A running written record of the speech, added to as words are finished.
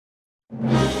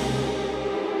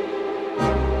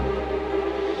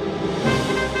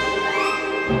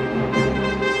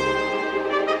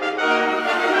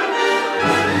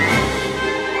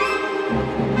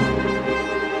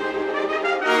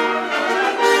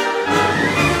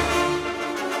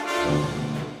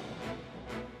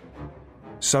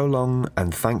So Long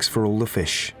and Thanks for All the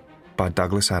Fish by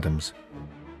Douglas Adams.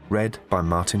 Read by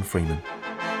Martin Freeman.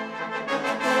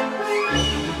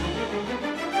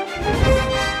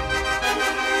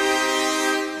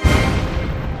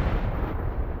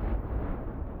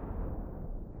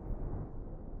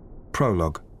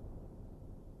 Prologue.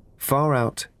 Far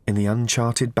out in the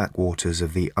uncharted backwaters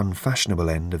of the unfashionable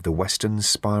end of the western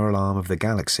spiral arm of the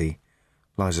galaxy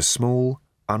lies a small,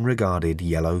 unregarded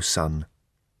yellow sun.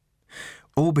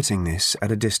 Orbiting this at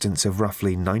a distance of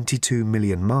roughly 92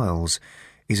 million miles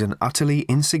is an utterly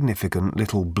insignificant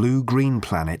little blue-green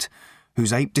planet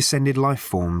whose ape-descended life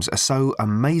forms are so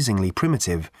amazingly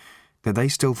primitive that they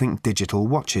still think digital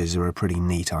watches are a pretty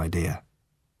neat idea.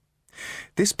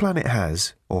 This planet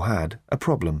has, or had, a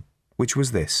problem, which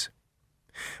was this.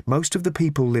 Most of the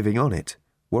people living on it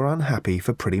were unhappy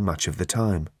for pretty much of the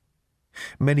time.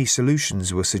 Many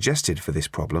solutions were suggested for this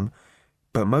problem,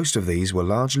 but most of these were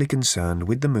largely concerned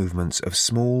with the movements of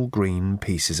small green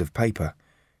pieces of paper,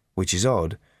 which is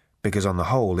odd because on the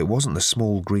whole it wasn't the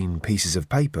small green pieces of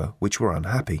paper which were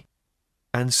unhappy.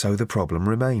 And so the problem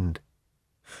remained.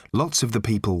 Lots of the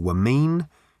people were mean,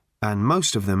 and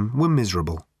most of them were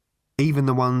miserable, even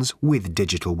the ones with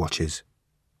digital watches.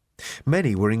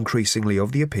 Many were increasingly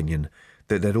of the opinion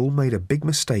that they'd all made a big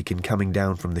mistake in coming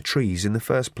down from the trees in the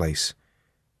first place,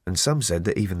 and some said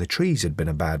that even the trees had been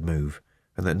a bad move,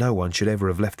 and that no one should ever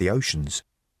have left the oceans.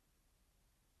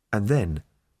 And then,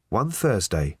 one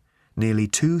Thursday, nearly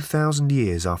 2,000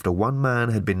 years after one man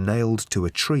had been nailed to a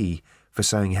tree for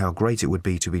saying how great it would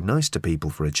be to be nice to people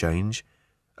for a change,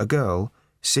 a girl,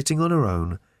 sitting on her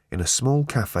own in a small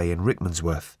cafe in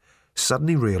Rickmansworth,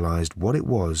 suddenly realised what it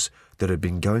was that had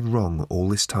been going wrong all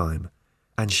this time,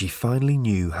 and she finally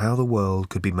knew how the world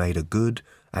could be made a good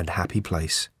and happy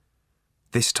place.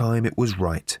 This time it was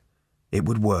right. It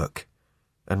would work,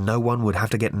 and no one would have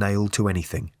to get nailed to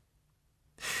anything.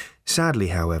 Sadly,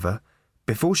 however,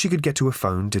 before she could get to a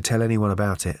phone to tell anyone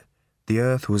about it, the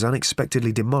Earth was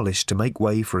unexpectedly demolished to make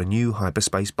way for a new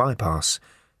hyperspace bypass,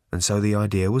 and so the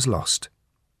idea was lost,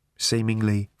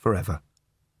 seemingly forever.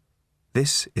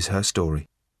 This is her story.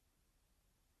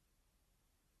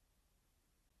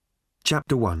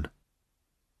 Chapter 1.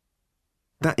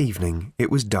 That evening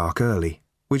it was dark early,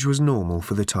 which was normal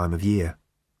for the time of year.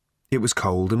 It was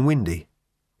cold and windy,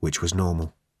 which was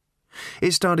normal.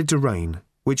 It started to rain,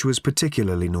 which was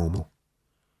particularly normal.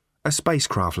 A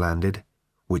spacecraft landed,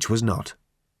 which was not.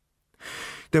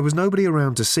 There was nobody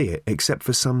around to see it except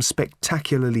for some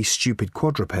spectacularly stupid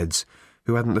quadrupeds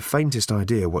who hadn't the faintest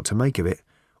idea what to make of it,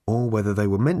 or whether they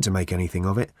were meant to make anything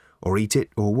of it, or eat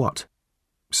it, or what.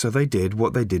 So they did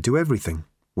what they did to everything,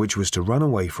 which was to run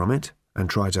away from it and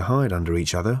try to hide under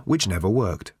each other, which never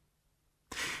worked.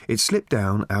 It slipped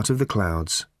down out of the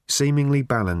clouds, seemingly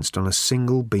balanced on a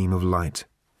single beam of light.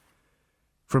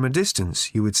 From a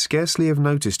distance you would scarcely have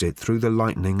noticed it through the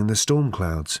lightning and the storm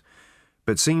clouds,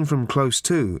 but seen from close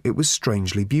to it was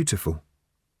strangely beautiful.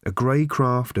 A grey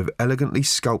craft of elegantly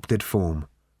sculpted form,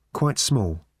 quite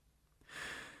small.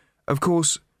 Of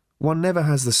course, one never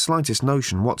has the slightest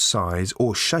notion what size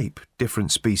or shape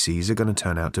different species are going to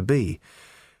turn out to be,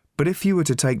 but if you were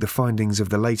to take the findings of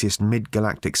the latest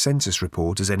mid-galactic census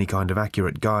report as any kind of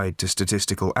accurate guide to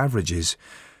statistical averages,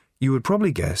 you would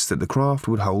probably guess that the craft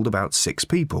would hold about 6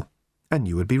 people, and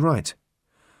you would be right.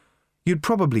 You'd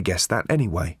probably guess that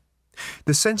anyway.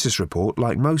 The census report,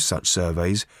 like most such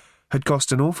surveys, had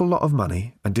cost an awful lot of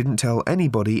money and didn't tell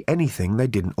anybody anything they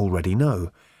didn't already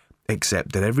know,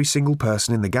 except that every single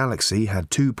person in the galaxy had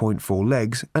 2.4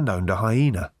 legs and owned a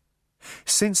hyena.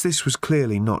 Since this was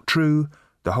clearly not true,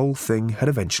 the whole thing had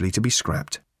eventually to be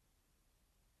scrapped.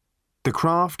 The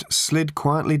craft slid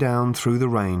quietly down through the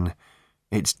rain,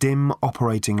 its dim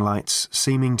operating lights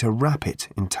seeming to wrap it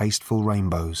in tasteful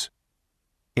rainbows.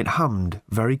 It hummed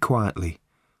very quietly,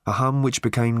 a hum which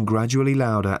became gradually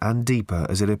louder and deeper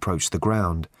as it approached the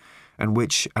ground, and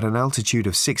which, at an altitude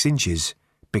of 6 inches,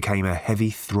 became a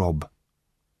heavy throb.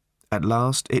 At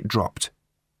last it dropped,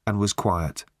 and was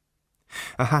quiet.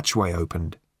 A hatchway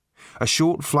opened. A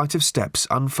short flight of steps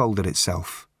unfolded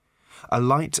itself. A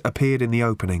light appeared in the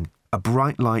opening, a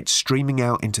bright light streaming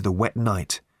out into the wet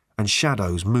night, and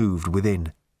shadows moved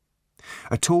within.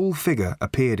 A tall figure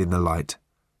appeared in the light,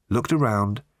 looked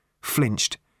around,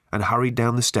 flinched, and hurried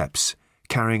down the steps,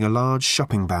 carrying a large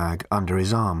shopping bag under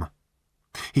his arm.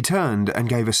 He turned and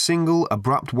gave a single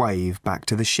abrupt wave back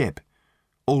to the ship.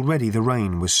 Already the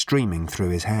rain was streaming through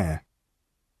his hair.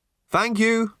 "Thank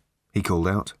you," he called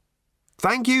out.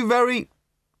 "Thank you very—"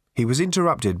 He was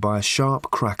interrupted by a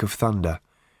sharp crack of thunder.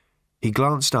 He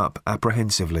glanced up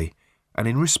apprehensively, and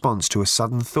in response to a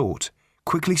sudden thought,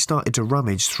 quickly started to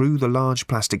rummage through the large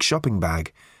plastic shopping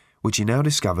bag, which he now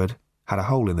discovered had a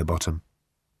hole in the bottom.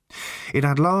 It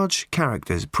had large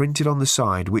characters printed on the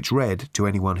side which read, to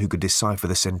anyone who could decipher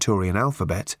the Centaurian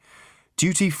alphabet,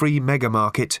 "Duty-free mega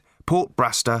market, Port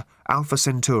Braster, Alpha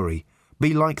Centauri.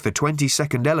 Be like the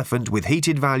 22nd elephant with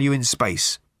heated value in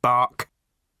space. Bark."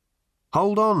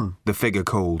 "Hold on," the figure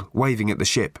called, waving at the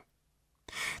ship.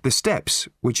 The steps,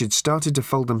 which had started to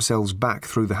fold themselves back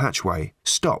through the hatchway,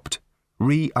 stopped,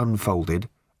 re-unfolded,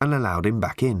 and allowed him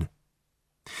back in.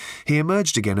 He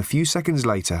emerged again a few seconds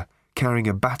later, carrying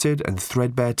a battered and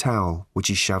threadbare towel, which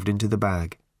he shoved into the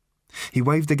bag. He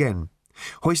waved again,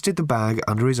 hoisted the bag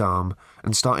under his arm,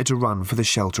 and started to run for the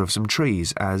shelter of some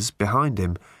trees as, behind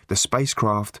him, the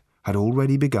spacecraft had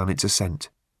already begun its ascent.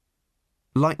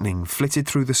 Lightning flitted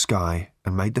through the sky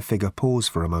and made the figure pause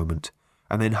for a moment,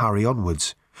 and then hurry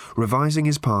onwards, revising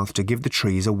his path to give the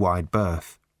trees a wide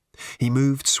berth. He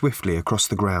moved swiftly across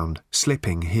the ground,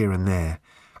 slipping here and there,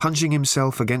 hunching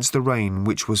himself against the rain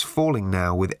which was falling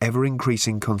now with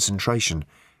ever-increasing concentration,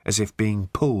 as if being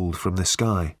pulled from the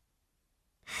sky.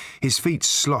 His feet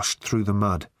sloshed through the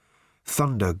mud.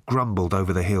 Thunder grumbled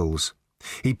over the hills.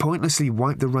 He pointlessly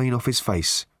wiped the rain off his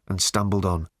face and stumbled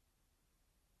on.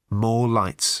 More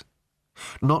lights.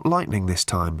 Not lightning this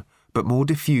time, but more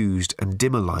diffused and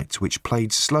dimmer lights which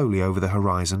played slowly over the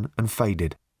horizon and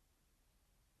faded.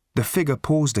 The figure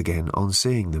paused again on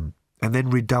seeing them, and then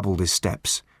redoubled his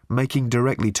steps, making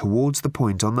directly towards the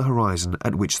point on the horizon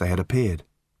at which they had appeared.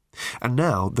 And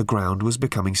now the ground was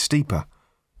becoming steeper,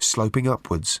 sloping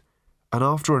upwards, and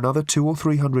after another 200 or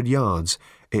 300 yards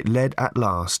it led at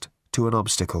last to an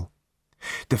obstacle.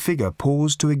 The figure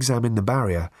paused to examine the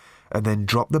barrier, and then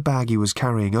dropped the bag he was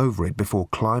carrying over it before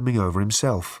climbing over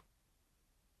himself.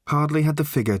 Hardly had the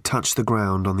figure touched the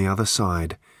ground on the other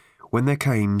side, when there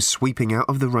came, sweeping out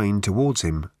of the rain towards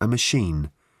him, a machine,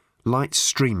 light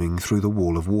streaming through the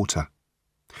wall of water.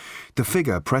 The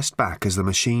figure pressed back as the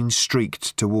machine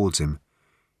streaked towards him.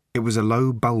 It was a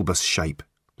low bulbous shape,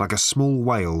 like a small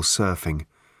whale surfing,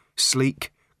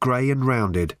 sleek, grey and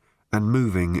rounded, and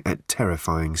moving at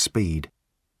terrifying speed.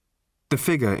 The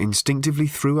figure instinctively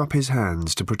threw up his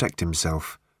hands to protect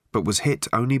himself, but was hit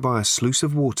only by a sluice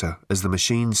of water as the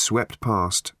machine swept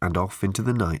past and off into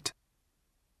the night.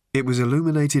 It was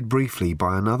illuminated briefly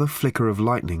by another flicker of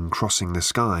lightning crossing the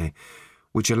sky,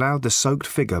 which allowed the soaked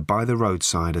figure by the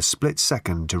roadside a split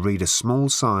second to read a small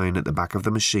sign at the back of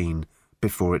the machine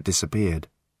before it disappeared.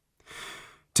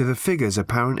 To the figure's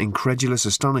apparent incredulous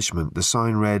astonishment, the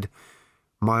sign read,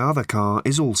 "My other car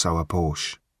is also a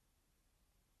Porsche."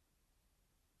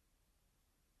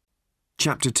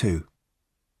 Chapter 2.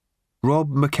 Rob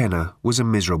McKenna was a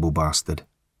miserable bastard,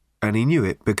 and he knew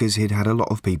it because he'd had a lot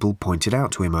of people pointed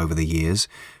out to him over the years,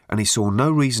 and he saw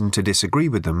no reason to disagree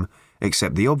with them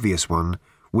except the obvious one,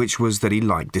 which was that he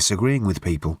liked disagreeing with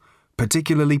people,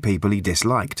 particularly people he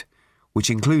disliked, which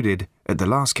included, at the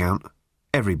last count,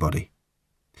 everybody.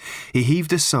 He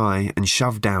heaved a sigh and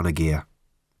shoved down a gear.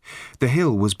 The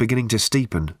hill was beginning to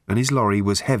steepen, and his lorry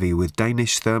was heavy with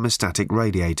Danish thermostatic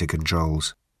radiator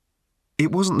controls.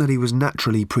 It wasn't that he was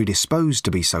naturally predisposed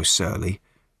to be so surly,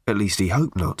 at least he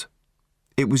hoped not.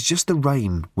 It was just the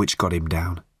rain which got him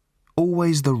down.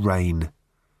 Always the rain.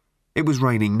 It was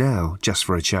raining now, just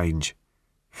for a change.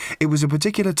 It was a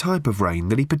particular type of rain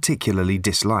that he particularly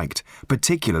disliked,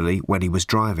 particularly when he was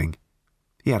driving.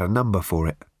 He had a number for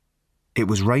it. It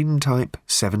was rain type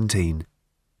 17.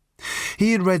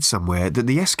 He had read somewhere that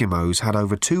the Eskimos had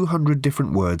over 200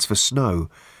 different words for snow,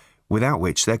 without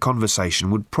which their conversation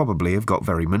would probably have got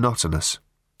very monotonous.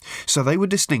 So they would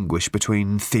distinguish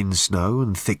between thin snow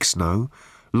and thick snow,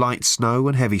 light snow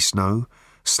and heavy snow,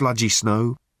 sludgy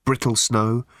snow, brittle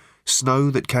snow,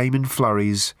 snow that came in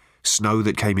flurries, snow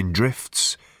that came in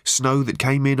drifts, snow that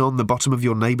came in on the bottom of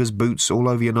your neighbour's boots all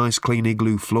over your nice clean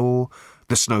igloo floor,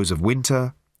 the snows of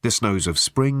winter, the snows of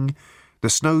spring, the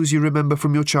snows you remember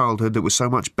from your childhood that were so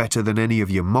much better than any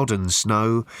of your modern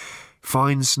snow,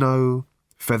 fine snow,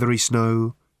 feathery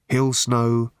snow, hill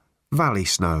snow, valley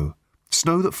snow,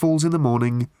 snow that falls in the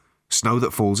morning, snow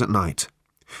that falls at night,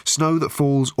 snow that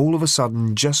falls all of a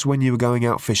sudden just when you were going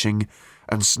out fishing,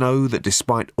 and snow that,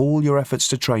 despite all your efforts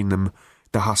to train them,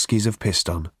 the huskies have pissed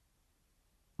on.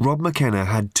 Rob McKenna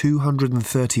had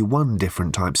 231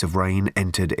 different types of rain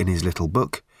entered in his little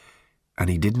book, and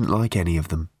he didn't like any of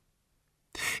them.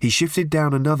 He shifted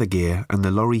down another gear and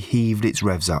the lorry heaved its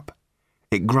revs up.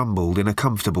 It grumbled in a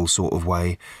comfortable sort of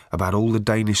way about all the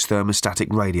Danish thermostatic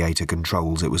radiator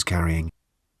controls it was carrying.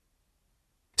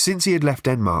 Since he had left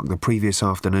Denmark the previous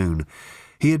afternoon,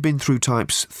 he had been through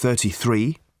types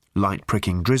 33, light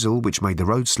pricking drizzle which made the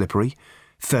road slippery,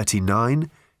 39,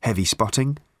 heavy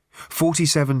spotting,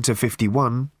 47 to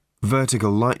 51,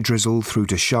 vertical light drizzle through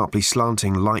to sharply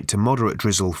slanting light to moderate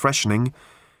drizzle freshening,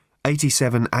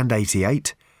 87 and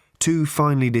 88, two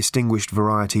finely distinguished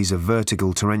varieties of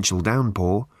vertical torrential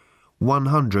downpour,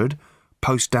 100,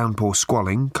 post-downpour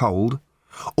squalling, cold,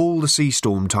 all the sea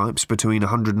storm types between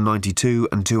 192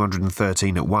 and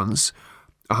 213 at once,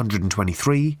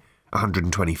 123,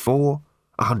 124,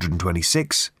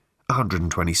 126,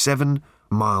 127,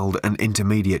 mild and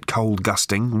intermediate cold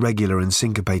gusting, regular and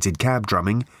syncopated cab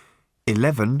drumming,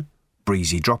 11,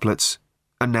 breezy droplets,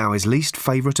 and now his least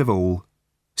favourite of all,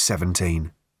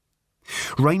 17.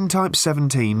 Rain type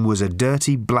 17 was a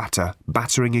dirty blatter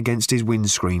battering against his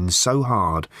windscreen so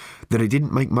hard that it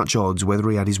didn't make much odds whether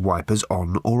he had his wipers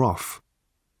on or off.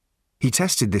 He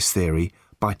tested this theory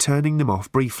by turning them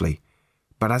off briefly,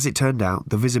 but as it turned out,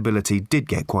 the visibility did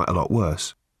get quite a lot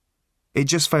worse. It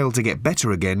just failed to get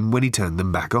better again when he turned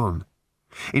them back on.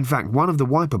 In fact, one of the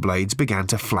wiper blades began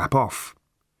to flap off.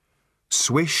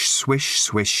 Swish, swish,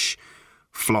 swish,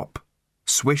 flop,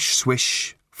 swish,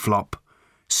 swish, flop,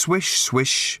 swish,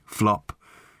 swish, flop,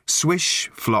 swish,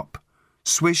 flop,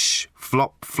 swish,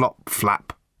 flop, flop,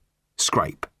 flap,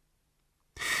 scrape.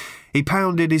 He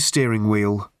pounded his steering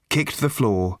wheel, kicked the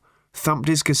floor, thumped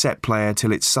his cassette player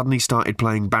till it suddenly started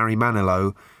playing Barry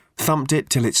Manilow, thumped it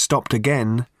till it stopped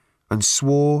again, and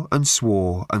swore and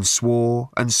swore and swore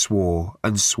and swore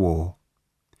and swore.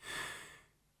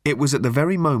 It was at the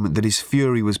very moment that his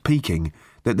fury was peaking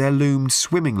that there loomed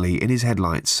swimmingly in his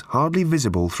headlights, hardly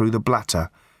visible through the blatter,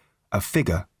 a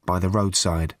figure by the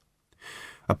roadside.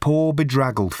 A poor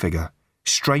bedraggled figure,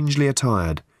 strangely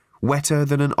attired, wetter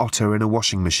than an otter in a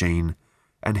washing machine,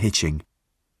 and hitching.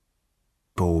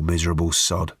 Poor miserable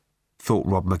sod, thought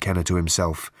Rob McKenna to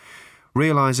himself,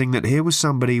 realising that here was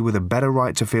somebody with a better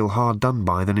right to feel hard done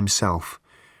by than himself.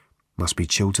 Must be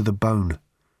chilled to the bone.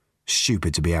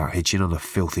 Stupid to be out hitching on a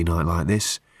filthy night like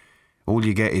this. All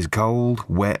you get is cold,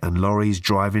 wet and lorries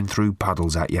driving through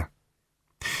puddles at you.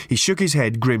 He shook his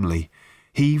head grimly,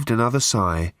 heaved another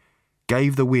sigh,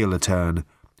 gave the wheel a turn,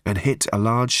 and hit a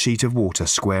large sheet of water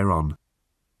square on.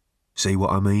 See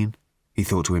what I mean? He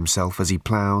thought to himself as he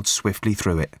ploughed swiftly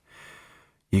through it.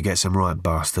 You get some right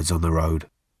bastards on the road.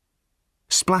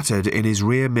 Splattered in his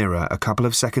rear mirror a couple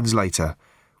of seconds later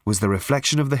was the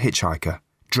reflection of the hitchhiker,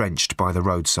 drenched by the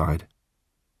roadside.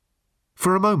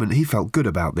 For a moment he felt good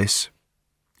about this.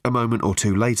 A moment or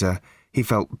two later, he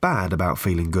felt bad about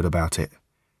feeling good about it.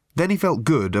 Then he felt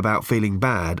good about feeling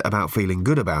bad about feeling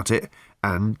good about it,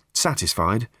 and,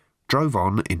 satisfied, drove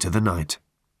on into the night.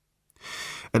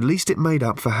 At least it made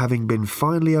up for having been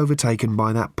finally overtaken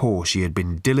by that Porsche he had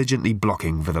been diligently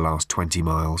blocking for the last 20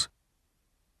 miles.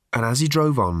 And as he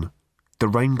drove on, the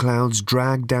rain clouds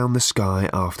dragged down the sky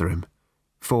after him,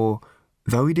 for,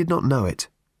 though he did not know it,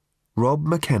 Rob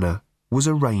McKenna was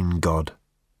a rain god.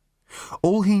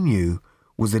 All he knew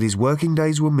was that his working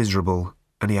days were miserable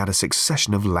and he had a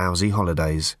succession of lousy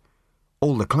holidays.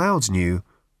 All the clouds knew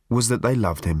was that they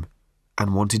loved him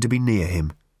and wanted to be near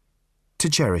him, to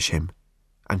cherish him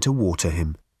and to water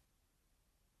him.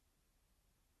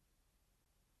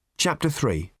 Chapter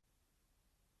 3.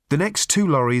 The next two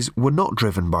lorries were not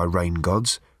driven by rain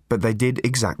gods, but they did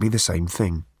exactly the same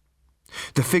thing.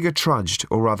 The figure trudged,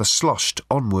 or rather sloshed,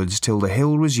 onwards till the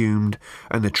hill resumed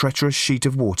and the treacherous sheet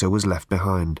of water was left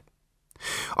behind.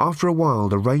 After a while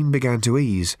the rain began to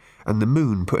ease, and the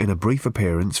moon put in a brief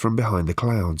appearance from behind the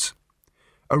clouds.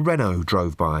 A Renault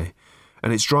drove by,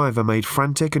 and its driver made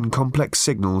frantic and complex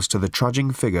signals to the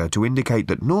trudging figure to indicate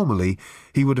that normally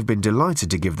he would have been delighted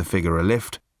to give the figure a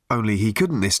lift, only he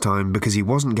couldn't this time because he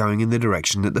wasn't going in the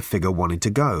direction that the figure wanted to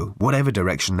go, whatever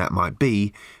direction that might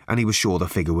be, and he was sure the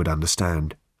figure would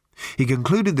understand. He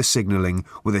concluded the signalling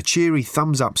with a cheery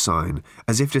thumbs-up sign,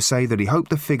 as if to say that he hoped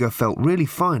the figure felt really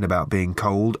fine about being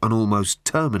cold and almost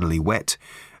terminally wet,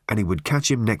 and he would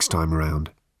catch him next time around.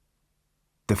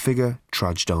 The figure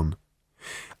trudged on.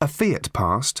 A Fiat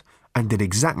passed and did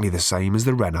exactly the same as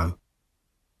the Renault.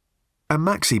 A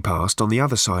Maxi passed on the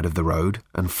other side of the road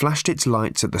and flashed its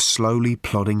lights at the slowly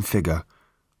plodding figure,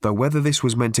 though whether this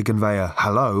was meant to convey a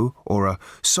hello, or a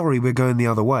sorry we're going the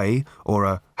other way, or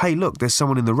a hey look there's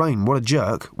someone in the rain, what a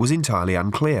jerk, was entirely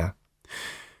unclear.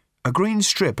 A green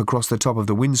strip across the top of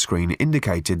the windscreen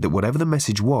indicated that whatever the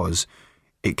message was,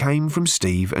 it came from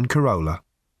Steve and Corolla.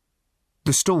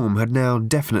 The storm had now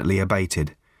definitely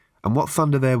abated, and what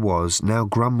thunder there was now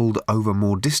grumbled over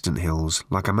more distant hills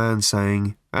like a man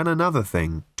saying, and another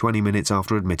thing, 20 minutes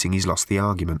after admitting he's lost the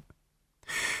argument.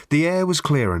 The air was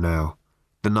clearer now,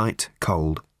 the night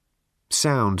cold.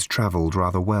 Sound travelled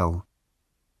rather well.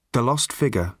 The lost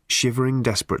figure, shivering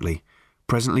desperately,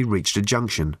 presently reached a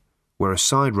junction, where a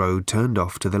side road turned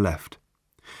off to the left.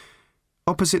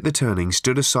 Opposite the turning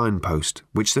stood a signpost,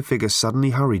 which the figure suddenly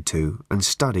hurried to and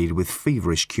studied with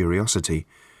feverish curiosity,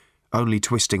 only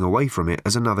twisting away from it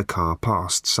as another car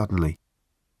passed suddenly.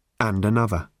 And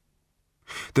another.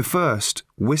 The first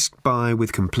whisked by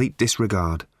with complete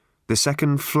disregard. The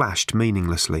second flashed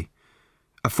meaninglessly.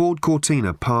 A Ford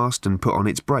Cortina passed and put on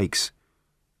its brakes.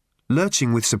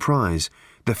 Lurching with surprise,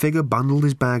 the figure bundled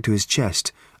his bag to his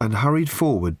chest and hurried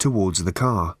forward towards the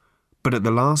car, but at the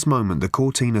last moment the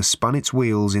Cortina spun its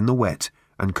wheels in the wet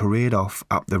and careered off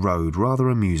up the road rather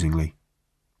amusingly.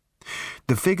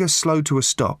 The figure slowed to a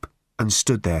stop and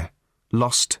stood there,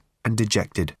 lost and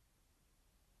dejected.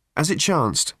 As it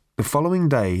chanced, the following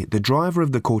day the driver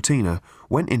of the Cortina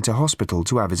went into hospital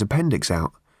to have his appendix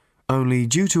out, only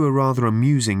due to a rather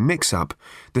amusing mix-up,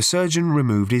 the surgeon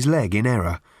removed his leg in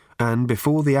error, and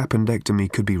before the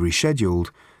appendectomy could be rescheduled,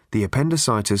 the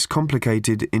appendicitis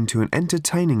complicated into an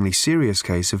entertainingly serious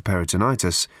case of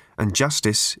peritonitis, and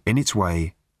justice, in its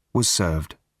way, was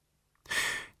served.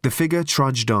 The figure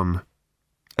trudged on.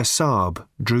 A Saab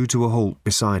drew to a halt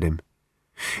beside him.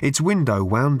 Its window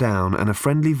wound down and a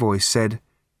friendly voice said,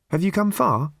 "Have you come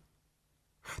far?"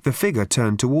 The figure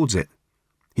turned towards it.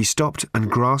 He stopped and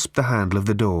grasped the handle of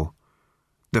the door.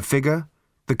 The figure,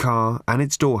 the car and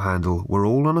its door handle were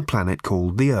all on a planet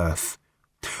called the Earth,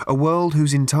 a world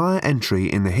whose entire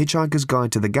entry in the Hitchhiker's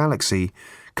Guide to the Galaxy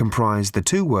comprised the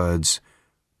two words,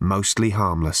 "mostly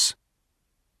harmless."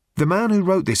 The man who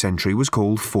wrote this entry was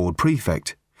called Ford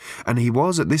Prefect, and he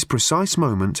was at this precise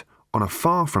moment, on a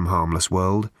far-from-harmless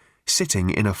world, sitting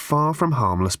in a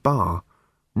far-from-harmless bar,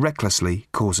 recklessly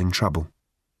causing trouble.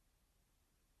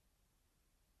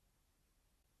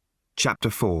 Chapter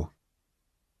 4.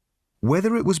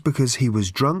 Whether it was because he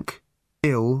was drunk,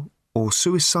 ill, or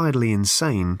suicidally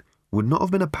insane would not have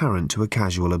been apparent to a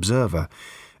casual observer,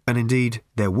 and indeed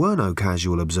there were no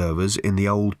casual observers in the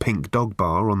old Pink Dog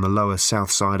Bar on the lower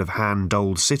south side of Han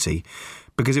Dold City,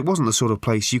 because it wasn't the sort of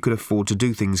place you could afford to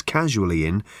do things casually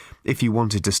in if you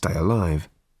wanted to stay alive.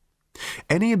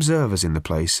 Any observers in the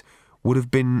place would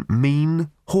have been mean,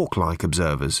 hawk-like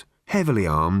observers, heavily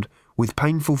armed, with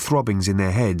painful throbbings in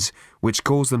their heads, which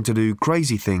caused them to do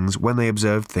crazy things when they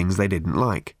observed things they didn't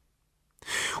like.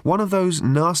 One of those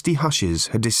nasty hushes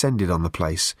had descended on the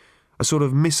place, a sort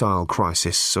of missile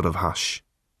crisis sort of hush.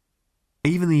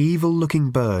 Even the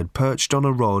evil-looking bird perched on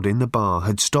a rod in the bar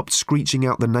had stopped screeching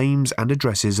out the names and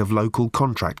addresses of local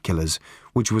contract killers,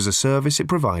 which was a service it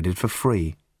provided for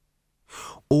free.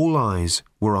 All eyes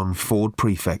were on Ford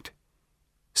Prefect.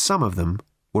 Some of them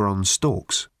were on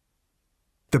Storks.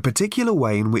 The particular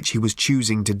way in which he was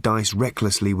choosing to dice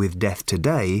recklessly with death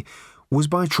today was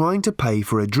by trying to pay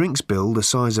for a drinks bill the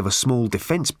size of a small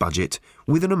defence budget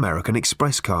with an American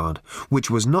Express card, which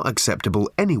was not acceptable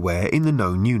anywhere in the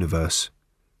known universe.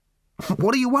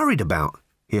 "What are you worried about?"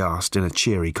 he asked in a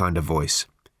cheery kind of voice.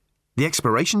 "The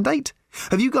expiration date?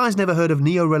 Have you guys never heard of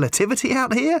neo-relativity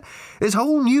out here? There's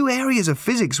whole new areas of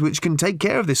physics which can take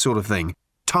care of this sort of thing.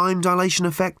 Time dilation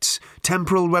effects,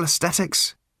 temporal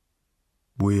relastatics."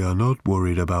 "We are not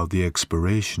worried about the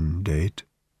expiration date,"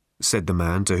 said the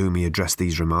man to whom he addressed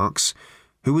these remarks,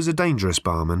 who was a dangerous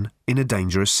barman in a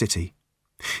dangerous city.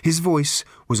 His voice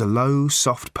was a low,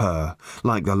 soft purr,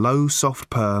 like the low, soft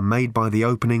purr made by the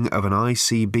opening of an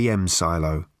ICBM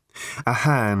silo. A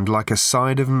hand like a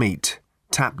side of meat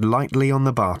tapped lightly on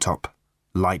the bar top,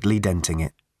 lightly denting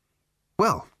it.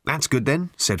 "Well, that's good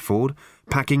then," said Ford,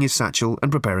 packing his satchel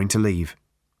and preparing to leave.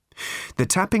 The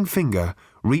tapping finger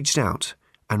reached out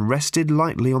and rested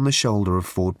lightly on the shoulder of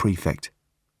Ford Prefect.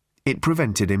 It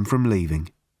prevented him from leaving.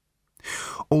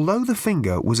 Although the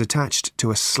finger was attached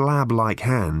to a slab-like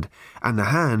hand, and the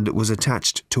hand was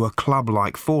attached to a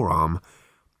club-like forearm,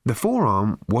 the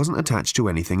forearm wasn't attached to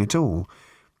anything at all,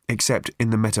 except in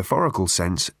the metaphorical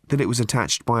sense that it was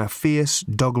attached by a fierce,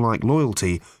 dog-like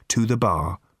loyalty to the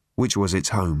bar, which was its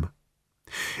home.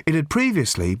 It had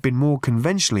previously been more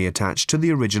conventionally attached to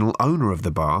the original owner of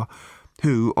the bar,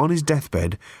 who, on his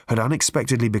deathbed, had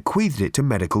unexpectedly bequeathed it to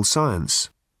medical science.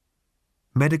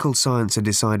 Medical science had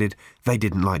decided they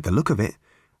didn't like the look of it,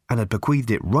 and had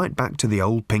bequeathed it right back to the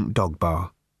old Pink Dog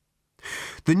Bar.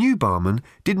 The new barman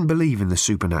didn't believe in the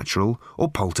supernatural,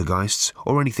 or poltergeists,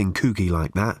 or anything kooky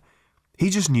like that. He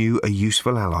just knew a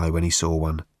useful ally when he saw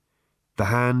one. The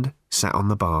hand sat on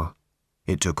the bar.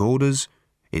 It took orders,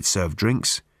 it served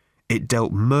drinks, it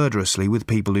dealt murderously with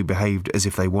people who behaved as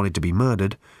if they wanted to be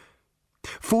murdered.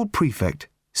 Ford Prefect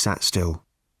sat still.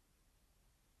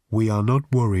 "We are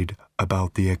not worried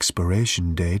about the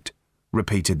expiration date,"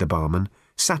 repeated the barman,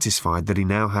 satisfied that he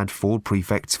now had Ford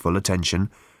Prefect's full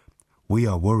attention. We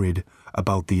are worried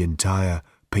about the entire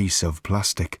piece of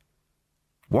plastic."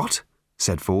 "What?"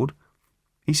 said Ford.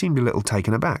 He seemed a little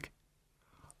taken aback.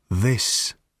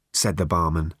 "This," said the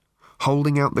barman,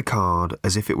 holding out the card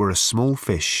as if it were a small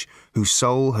fish whose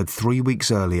soul had 3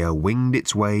 weeks earlier winged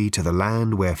its way to the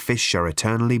land where fish are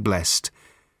eternally blessed.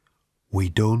 "We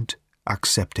don't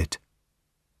accept it."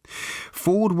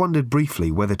 Ford wondered briefly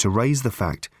whether to raise the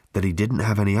fact that he didn't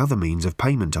have any other means of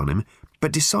payment on him,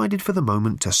 but decided for the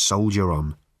moment to soldier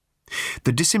on.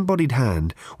 The disembodied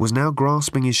hand was now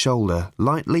grasping his shoulder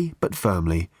lightly but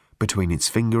firmly between its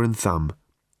finger and thumb.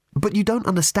 "But you don't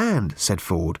understand," said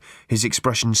Ford, his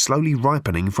expression slowly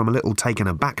ripening from a little taken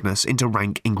abackness into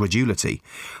rank incredulity.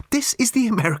 "This is the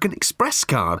American Express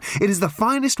card. It is the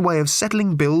finest way of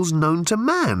settling bills known to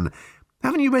man.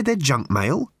 Haven't you read their junk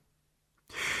mail?"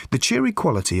 The cheery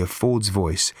quality of Ford's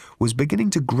voice was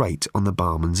beginning to grate on the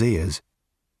barman's ears.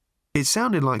 It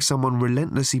sounded like someone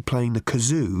relentlessly playing the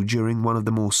kazoo during one of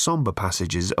the more sombre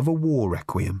passages of a war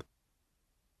requiem.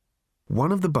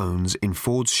 One of the bones in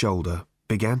Ford's shoulder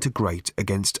began to grate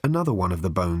against another one of the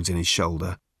bones in his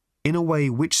shoulder, in a way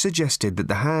which suggested that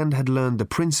the hand had learned the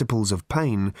principles of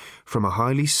pain from a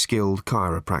highly skilled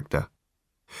chiropractor.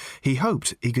 He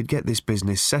hoped he could get this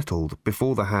business settled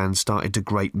before the hand started to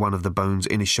grate one of the bones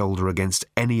in his shoulder against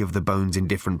any of the bones in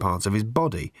different parts of his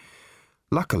body.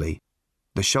 Luckily,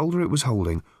 the shoulder it was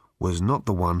holding was not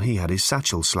the one he had his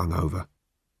satchel slung over.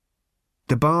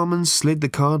 The barman slid the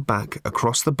card back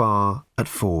across the bar at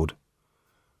Ford.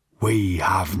 "We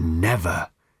have never,"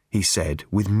 he said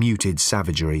with muted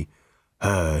savagery,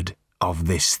 "heard of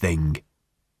this thing."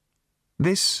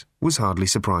 This was hardly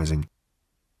surprising.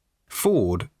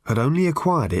 Ford had only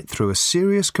acquired it through a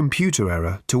serious computer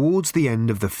error towards the end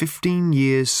of the 15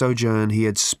 years' sojourn he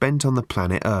had spent on the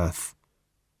planet Earth.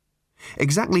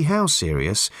 Exactly how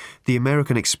serious, the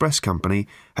American Express Company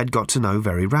had got to know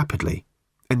very rapidly,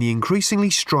 and the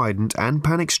increasingly strident and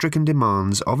panic-stricken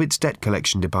demands of its debt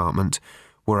collection department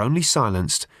were only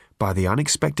silenced by the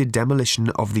unexpected demolition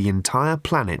of the entire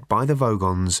planet by the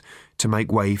Vogons to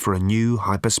make way for a new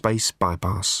hyperspace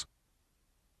bypass.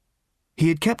 He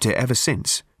had kept it ever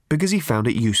since because he found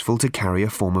it useful to carry a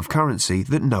form of currency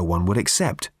that no one would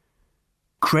accept.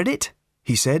 "Credit?"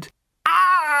 he said.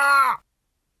 "Ah!"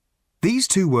 These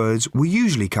two words were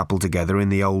usually coupled together in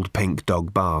the old Pink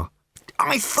Dog bar.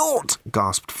 "I thought,"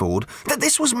 gasped Ford, "that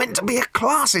this was meant to be a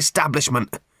class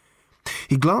establishment."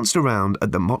 He glanced around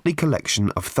at the motley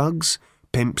collection of thugs,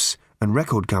 pimps, and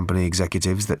record company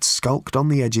executives that skulked on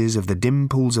the edges of the dim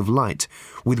pools of light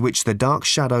with which the dark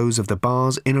shadows of the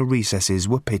bar's inner recesses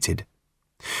were pitted.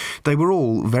 They were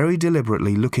all very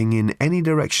deliberately looking in any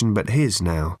direction but his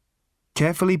now,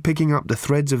 carefully picking up the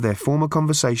threads of their former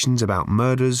conversations about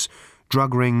murders,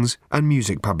 drug rings, and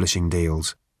music publishing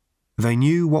deals. They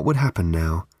knew what would happen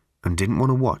now, and didn't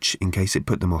want to watch in case it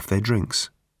put them off their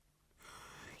drinks.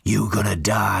 "You gonna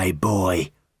die,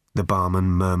 boy," the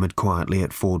barman murmured quietly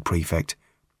at Ford Prefect,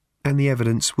 and the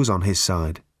evidence was on his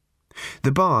side.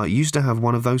 The bar used to have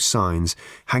one of those signs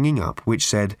hanging up which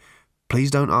said, "Please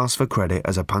don't ask for credit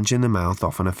as a punch in the mouth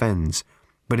often offends,"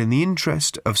 but in the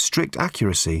interest of strict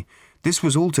accuracy, this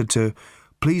was altered to,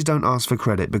 "Please don't ask for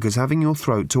credit because having your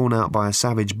throat torn out by a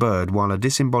savage bird while a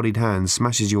disembodied hand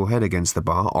smashes your head against the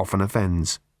bar often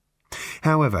offends."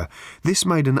 However, this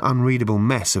made an unreadable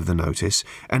mess of the notice,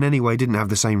 and anyway didn't have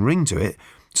the same ring to it,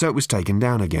 so it was taken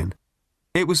down again.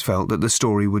 It was felt that the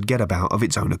story would get about of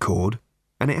its own accord,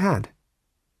 and it had.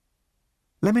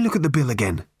 "Let me look at the bill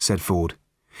again," said Ford.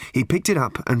 He picked it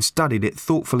up and studied it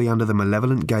thoughtfully under the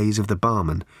malevolent gaze of the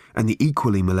barman and the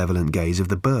equally malevolent gaze of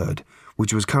the bird,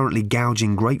 which was currently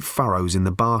gouging great furrows in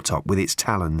the bar top with its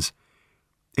talons.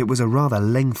 It was a rather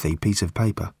lengthy piece of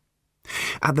paper.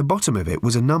 At the bottom of it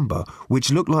was a number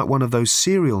which looked like one of those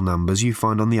serial numbers you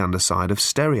find on the underside of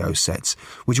stereo sets,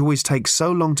 which always take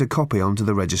so long to copy onto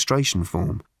the registration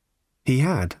form. He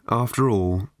had, after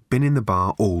all, been in the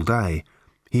bar all day.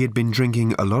 He had been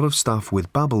drinking a lot of stuff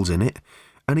with bubbles in it,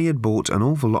 and he had bought an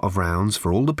awful lot of rounds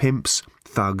for all the pimps,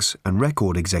 thugs, and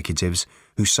record executives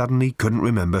who suddenly couldn't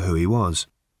remember who he was.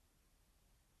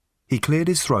 He cleared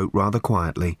his throat rather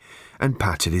quietly and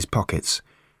patted his pockets.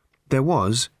 There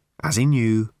was, as he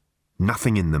knew,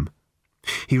 nothing in them.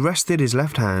 He rested his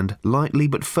left hand lightly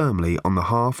but firmly on the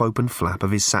half-open flap of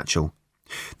his satchel.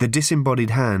 The disembodied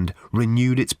hand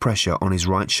renewed its pressure on his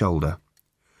right shoulder.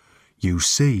 "You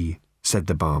see," said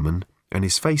the barman, and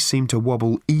his face seemed to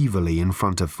wobble evilly in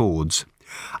front of Ford's,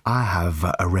 "I have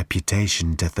a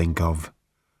reputation to think of.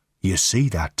 You see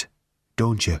that,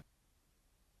 don't you?"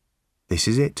 This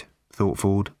is it, thought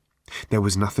Ford. There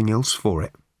was nothing else for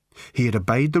it. He had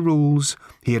obeyed the rules,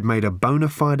 he had made a bona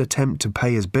fide attempt to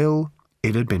pay his bill,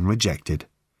 it had been rejected.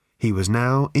 He was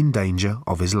now in danger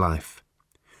of his life.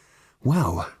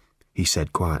 "Well," he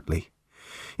said quietly,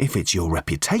 "if it's your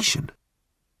reputation."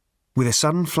 With a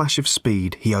sudden flash of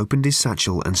speed, he opened his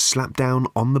satchel and slapped down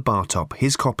on the bar top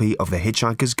his copy of The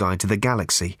Hitchhiker's Guide to the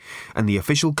Galaxy and the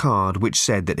official card which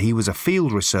said that he was a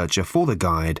field researcher for the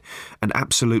guide and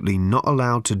absolutely not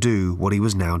allowed to do what he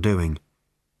was now doing.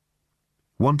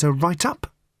 "Want a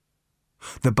write-up?"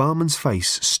 The barman's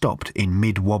face stopped in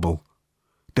mid-wobble.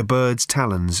 The bird's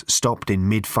talons stopped in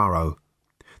mid-furrow.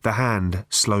 The hand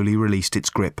slowly released its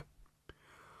grip.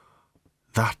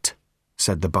 "That,"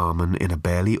 said the barman in a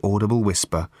barely audible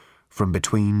whisper from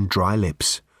between dry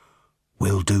lips,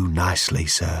 "will do nicely,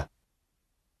 sir."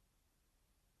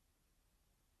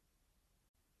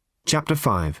 Chapter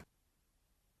 5.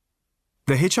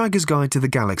 The Hitchhiker's Guide to the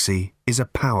Galaxy is a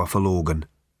powerful organ.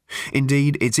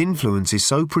 Indeed, its influence is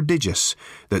so prodigious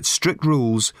that strict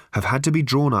rules have had to be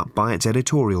drawn up by its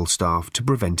editorial staff to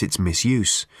prevent its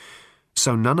misuse.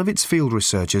 So none of its field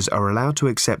researchers are allowed to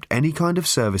accept any kind of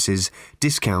services,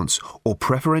 discounts, or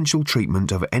preferential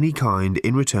treatment of any kind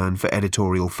in return for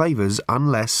editorial favours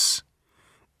unless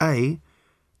A.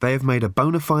 They have made a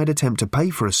bona fide attempt to pay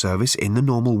for a service in the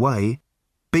normal way,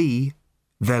 B.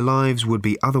 Their lives would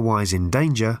be otherwise in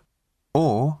danger,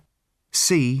 or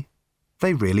C.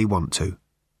 They really want to.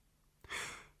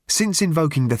 Since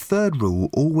invoking the third rule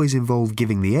always involved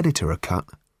giving the editor a cut,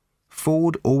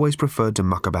 Ford always preferred to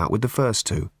muck about with the first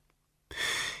two.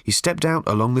 He stepped out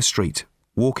along the street,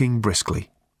 walking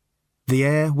briskly. The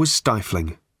air was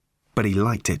stifling, but he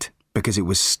liked it because it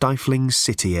was stifling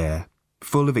city air,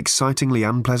 full of excitingly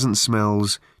unpleasant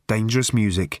smells, dangerous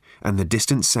music, and the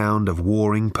distant sound of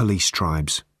warring police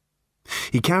tribes.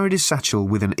 He carried his satchel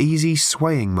with an easy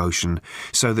swaying motion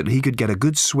so that he could get a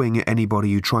good swing at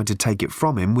anybody who tried to take it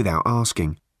from him without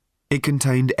asking. It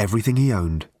contained everything he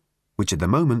owned, which at the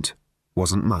moment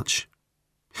wasn't much.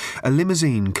 A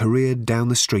limousine careered down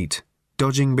the street,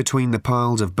 dodging between the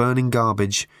piles of burning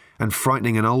garbage and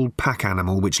frightening an old pack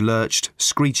animal which lurched,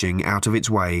 screeching, out of its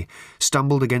way,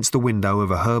 stumbled against the window of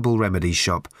a herbal remedies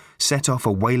shop, set off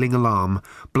a wailing alarm,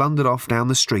 blundered off down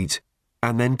the street,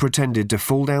 and then pretended to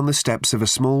fall down the steps of a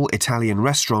small Italian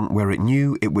restaurant where it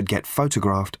knew it would get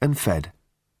photographed and fed.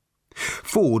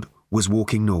 Ford was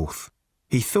walking north.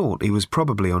 He thought he was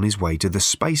probably on his way to the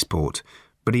spaceport,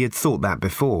 but he had thought that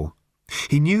before.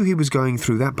 He knew he was going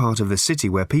through that part of the city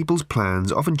where people's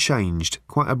plans often changed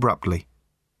quite abruptly.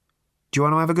 "Do you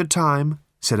want to have a good time?"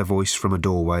 said a voice from a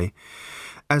doorway.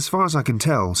 "As far as I can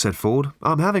tell," said Ford,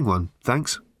 "I'm having one,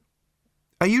 thanks."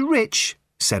 "Are you rich?"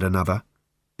 said another.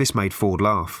 This made Ford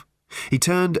laugh. He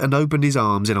turned and opened his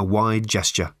arms in a wide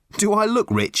gesture. "Do I look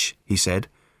rich?" he said.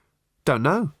 "Don't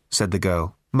know," said the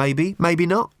girl. "Maybe, maybe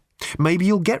not. Maybe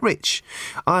you'll get rich.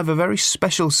 I have a very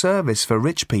special service for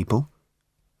rich people."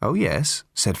 "Oh yes,"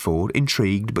 said Ford,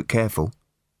 intrigued but careful.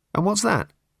 "And what's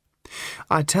that?"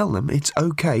 "I tell them it's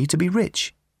okay to be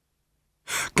rich."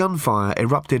 Gunfire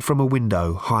erupted from a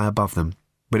window high above them,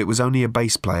 but it was only a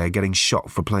bass player getting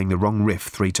shot for playing the wrong riff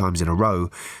 3 times in a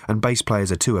row, and bass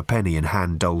players are 2 a penny in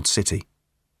hand-doled city.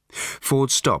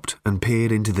 Ford stopped and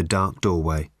peered into the dark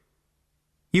doorway.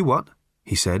 "You what?"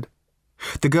 he said.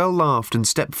 The girl laughed and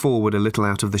stepped forward a little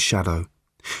out of the shadow.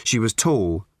 She was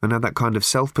tall and had that kind of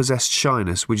self-possessed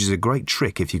shyness which is a great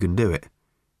trick if you can do it.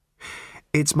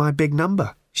 "It's my big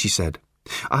number," she said.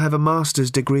 "I have a master's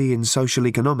degree in social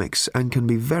economics and can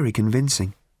be very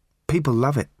convincing. People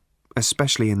love it,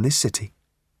 especially in this city."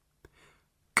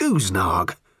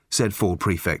 "Gooznarg," said Ford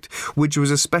Prefect, which was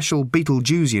a special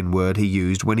Beetlejuicean word he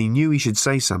used when he knew he should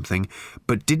say something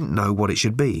but didn't know what it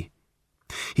should be.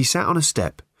 He sat on a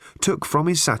step, took from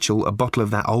his satchel a bottle of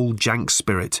that old jank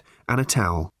spirit and a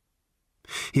towel.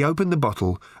 He opened the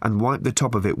bottle and wiped the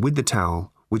top of it with the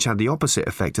towel, which had the opposite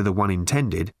effect of the one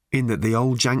intended, in that the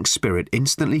old jank spirit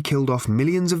instantly killed off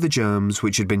millions of the germs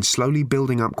which had been slowly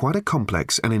building up quite a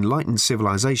complex and enlightened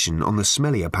civilization on the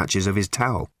smellier patches of his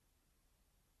towel.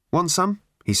 "Want some?"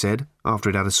 he said, after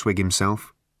he'd had a swig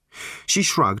himself. She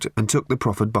shrugged and took the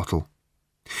proffered bottle.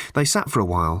 They sat for a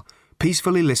while,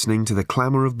 peacefully listening to the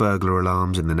clamour of burglar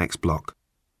alarms in the next block.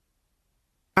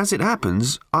 "As it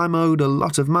happens, I'm owed a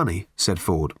lot of money," said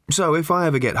Ford, "so if I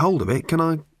ever get hold of it, can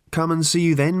I come and see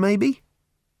you then, maybe?"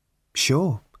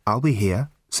 "Sure, I'll be here,"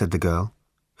 said the girl.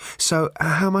 "So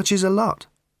how much is a lot?"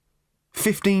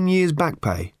 15 years back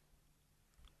pay."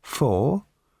 "For?"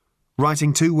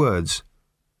 "Writing 2 words."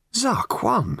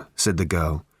 "Zarquan," said the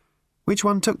girl. "Which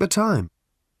one took the time?"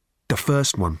 "The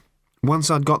first one.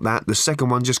 Once I'd got that, the second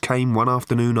one just came one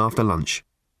afternoon after lunch."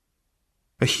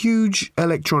 A huge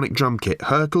electronic drum kit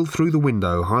hurtled through the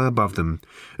window high above them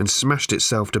and smashed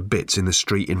itself to bits in the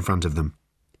street in front of them.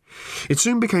 It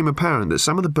soon became apparent that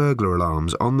some of the burglar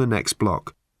alarms on the next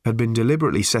block had been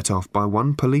deliberately set off by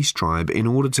one police tribe in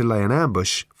order to lay an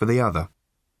ambush for the other.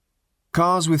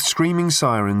 Cars with screaming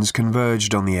sirens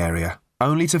converged on the area,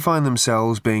 only to find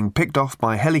themselves being picked off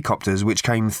by helicopters which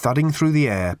came thudding through the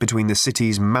air between the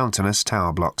city's mountainous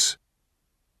tower blocks.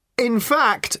 In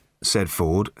fact, said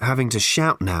Ford, having to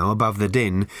shout now above the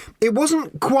din, it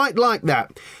wasn't quite like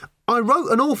that. I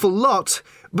wrote an awful lot,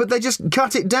 but they just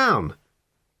cut it down.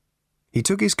 He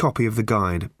took his copy of the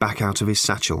guide back out of his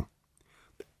satchel.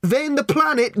 Then the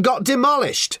planet got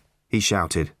demolished, he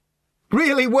shouted.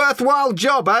 Really worthwhile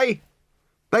job, eh?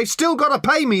 They've still got to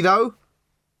pay me, though.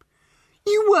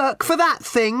 You work for that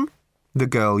thing? The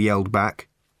girl yelled back.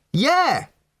 Yeah.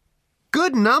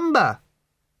 Good number.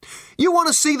 You want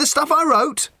to see the stuff I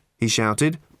wrote? He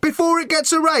shouted. Before it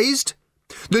gets erased?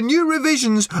 The new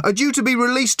revisions are due to be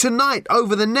released tonight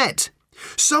over the net.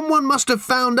 Someone must have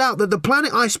found out that the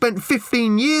planet I spent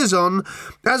 15 years on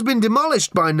has been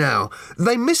demolished by now.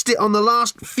 They missed it on the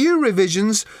last few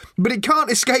revisions, but it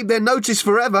can't escape their notice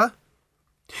forever.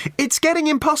 It's getting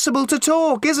impossible to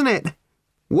talk, isn't it?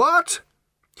 What?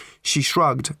 She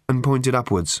shrugged and pointed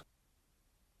upwards.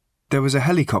 There was a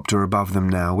helicopter above them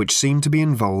now which seemed to be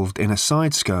involved in a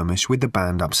side skirmish with the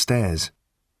band upstairs.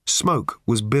 Smoke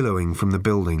was billowing from the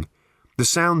building. The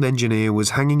sound engineer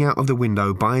was hanging out of the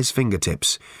window by his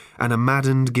fingertips, and a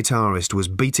maddened guitarist was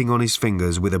beating on his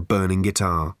fingers with a burning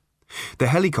guitar. The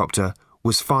helicopter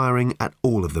was firing at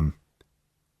all of them.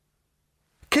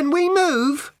 Can we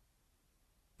move?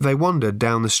 They wandered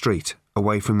down the street,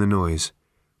 away from the noise.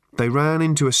 They ran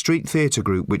into a street theatre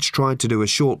group which tried to do a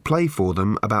short play for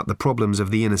them about the problems of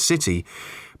the inner city,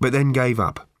 but then gave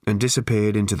up and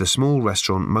disappeared into the small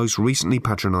restaurant most recently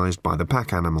patronised by the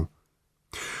pack animal.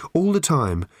 All the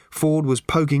time, Ford was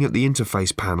poking at the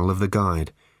interface panel of the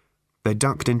guide. They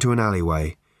ducked into an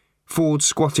alleyway. Ford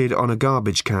squatted on a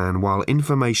garbage can while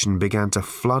information began to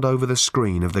flood over the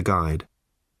screen of the guide.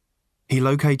 He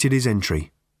located his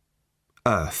entry.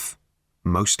 Earth,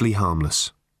 mostly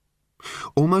harmless.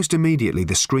 Almost immediately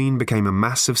the screen became a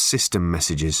mass of system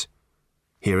messages.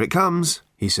 "Here it comes,"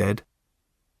 he said.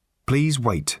 "Please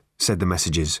wait," said the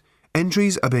messages.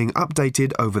 "Entries are being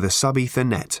updated over the sub-ether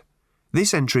net.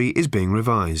 This entry is being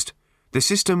revised. The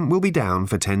system will be down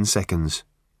for 10 seconds.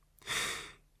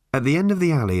 At the end of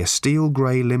the alley, a steel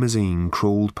grey limousine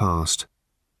crawled past.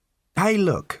 "Hey,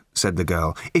 look," said the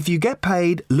girl. "If you get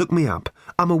paid, look me up.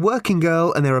 I'm a working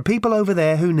girl and there are people over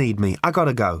there who need me. I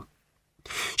gotta go."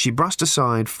 She brushed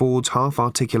aside Ford's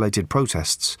half-articulated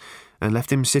protests and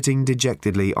left him sitting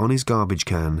dejectedly on his garbage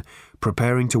can,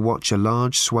 preparing to watch a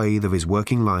large swathe of his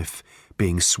working life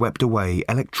being swept away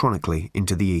electronically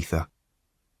into the ether.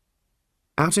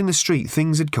 Out in the street,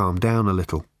 things had calmed down a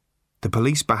little. The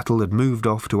police battle had moved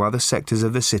off to other sectors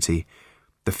of the city.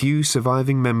 The few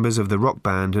surviving members of the rock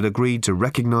band had agreed to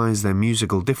recognise their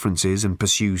musical differences and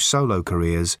pursue solo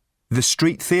careers. The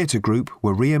street theatre group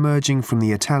were re-emerging from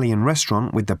the Italian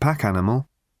restaurant with the pack animal,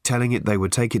 telling it they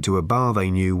would take it to a bar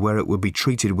they knew where it would be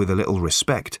treated with a little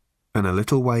respect, and a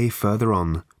little way further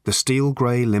on, the steel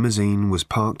grey limousine was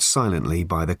parked silently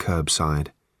by the curbside.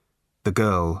 The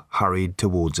girl hurried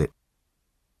towards it.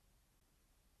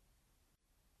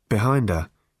 Behind her,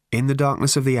 in the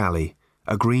darkness of the alley,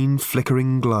 a green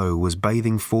flickering glow was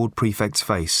bathing Ford Prefect's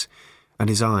face, and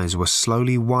his eyes were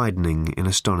slowly widening in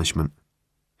astonishment.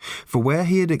 For where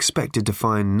he had expected to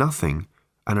find nothing,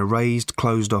 an erased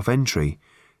closed-off entry,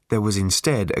 there was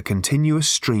instead a continuous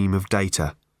stream of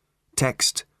data.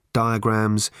 Text,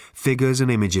 diagrams, figures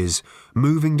and images,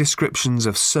 moving descriptions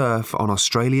of surf on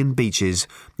Australian beaches,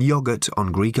 yogurt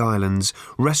on Greek islands,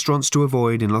 restaurants to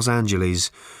avoid in Los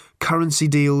Angeles, currency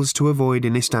deals to avoid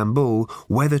in Istanbul,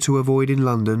 weather to avoid in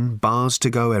London, bars to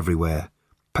go everywhere.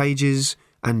 Pages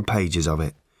and pages of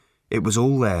it. It was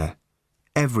all there.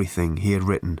 Everything he had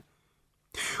written.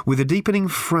 With a deepening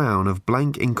frown of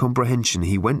blank incomprehension,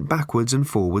 he went backwards and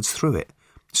forwards through it,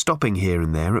 stopping here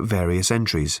and there at various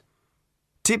entries.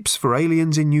 Tips for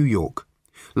aliens in New York.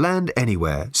 Land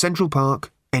anywhere, Central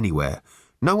Park, anywhere.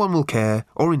 No one will care,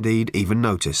 or indeed even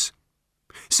notice.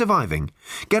 Surviving.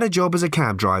 Get a job as a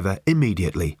cab driver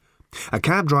immediately. A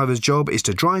cab driver's job is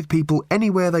to drive people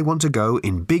anywhere they want to go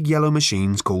in big yellow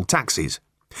machines called taxis.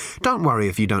 Don't worry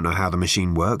if you don't know how the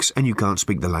machine works and you can't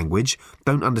speak the language,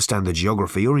 don't understand the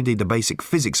geography or indeed the basic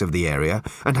physics of the area,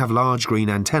 and have large green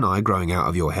antennae growing out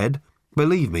of your head.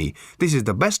 Believe me, this is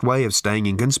the best way of staying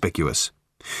inconspicuous.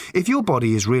 If your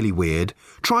body is really weird,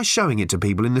 try showing it to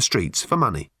people in the streets for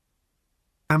money.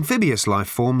 Amphibious life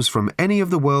forms from any of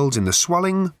the worlds in the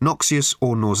Swelling, Noxious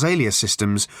or Nausalia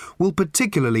systems will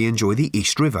particularly enjoy the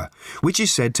East River, which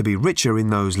is said to be richer in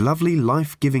those lovely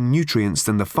life-giving nutrients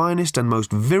than the finest and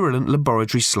most virulent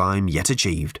laboratory slime yet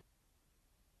achieved.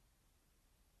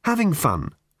 Having fun.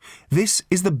 This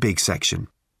is the big section.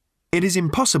 It is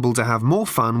impossible to have more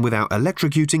fun without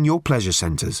electrocuting your pleasure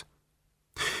centres.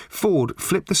 Ford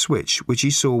flipped the switch, which he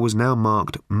saw was now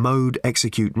marked Mode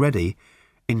Execute Ready,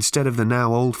 instead of the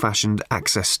now old-fashioned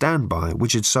Access Standby,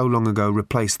 which had so long ago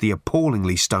replaced the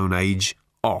appallingly Stone Age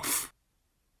off.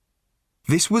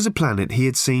 This was a planet he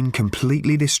had seen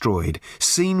completely destroyed,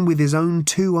 seen with his own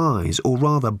 2 eyes, or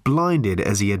rather blinded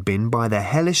as he had been by the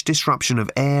hellish disruption of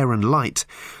air and light,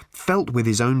 felt with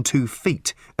his own 2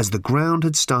 feet as the ground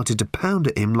had started to pound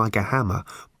at him like a hammer,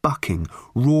 bucking,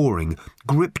 roaring,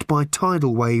 gripped by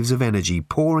tidal waves of energy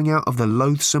pouring out of the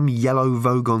loathsome yellow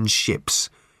Vogon ships.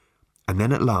 And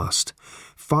then at last,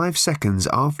 5 seconds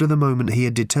after the moment he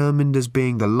had determined as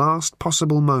being the last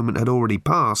possible moment had already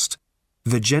passed,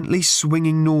 the gently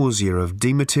swinging nausea of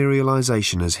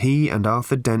dematerialization as he and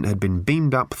Arthur Dent had been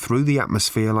beamed up through the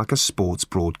atmosphere like a sports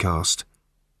broadcast.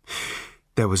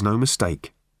 There was no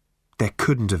mistake. There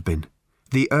couldn't have been.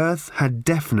 The Earth had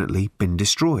definitely been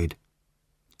destroyed.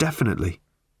 Definitely.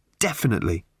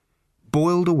 Definitely.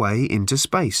 Boiled away into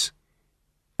space.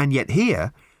 And yet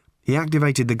here, he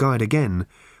activated the guide again,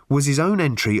 was his own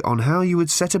entry on how you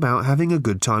would set about having a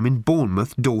good time in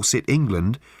Bournemouth, Dorset,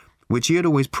 England, which he had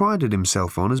always prided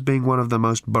himself on as being one of the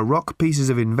most baroque pieces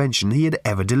of invention he had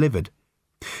ever delivered.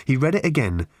 He read it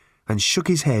again and shook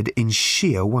his head in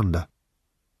sheer wonder.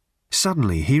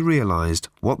 Suddenly he realised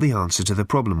what the answer to the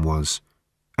problem was,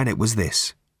 and it was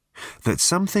this, that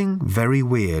something very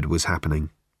weird was happening.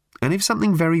 And if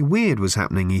something very weird was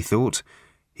happening, he thought,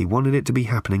 he wanted it to be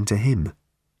happening to him.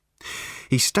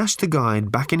 He stashed the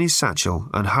guide back in his satchel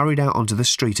and hurried out onto the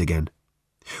street again.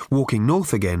 Walking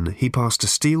north again, he passed a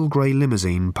steel-grey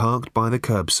limousine parked by the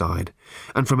curbside,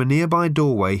 and from a nearby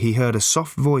doorway he heard a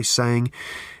soft voice saying,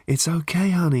 "It's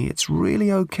okay, honey, it's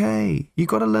really okay. You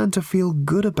got to learn to feel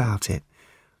good about it.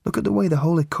 Look at the way the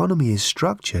whole economy is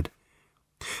structured."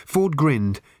 Ford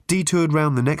grinned, detoured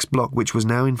round the next block, which was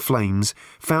now in flames,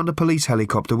 found a police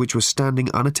helicopter which was standing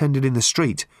unattended in the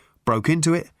street, broke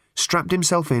into it, strapped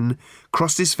himself in,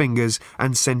 crossed his fingers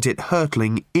and sent it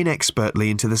hurtling inexpertly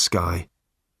into the sky.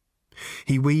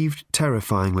 He weaved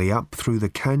terrifyingly up through the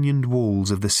canyoned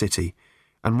walls of the city,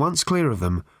 and once clear of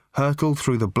them, hurtled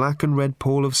through the black and red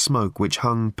pall of smoke which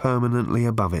hung permanently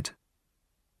above it.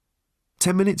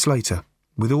 10 minutes later,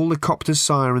 with all the copter's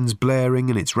sirens blaring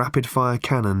and its rapid-fire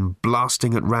cannon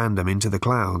blasting at random into the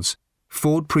clouds,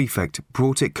 Ford Prefect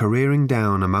brought it careering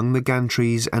down among the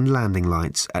gantries and landing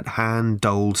lights at Han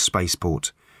Dold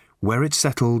Spaceport, where it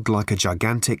settled like a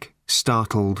gigantic,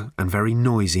 startled and very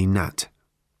noisy gnat.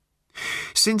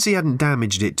 Since he hadn't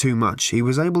damaged it too much, he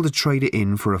was able to trade it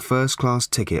in for a first-class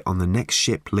ticket on the next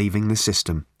ship leaving the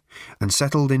system, and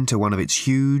settled into one of its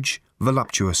huge,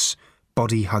 voluptuous,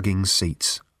 body-hugging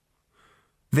seats.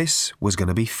 This was going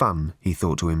to be fun, he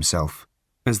thought to himself,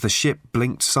 as the ship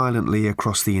blinked silently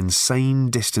across the insane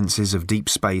distances of deep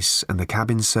space and the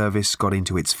cabin service got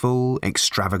into its full,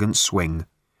 extravagant swing.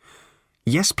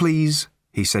 "Yes, please,"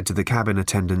 he said to the cabin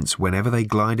attendants whenever they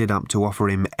glided up to offer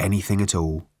him anything at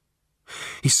all.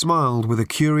 He smiled with a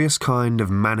curious kind of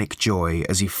manic joy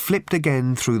as he flipped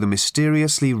again through the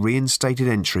mysteriously reinstated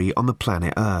entry on the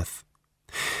planet Earth.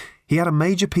 He had a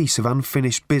major piece of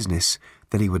unfinished business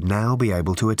that he would now be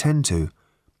able to attend to,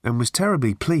 and was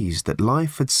terribly pleased that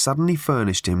life had suddenly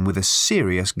furnished him with a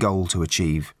serious goal to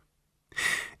achieve.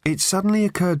 It suddenly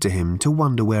occurred to him to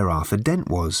wonder where Arthur Dent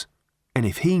was, and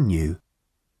if he knew.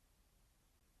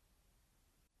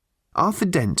 Arthur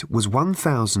Dent was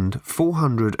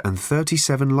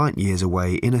 1,437 light-years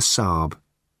away in a Saab,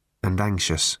 and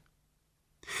anxious.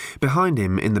 Behind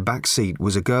him in the back seat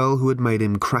was a girl who had made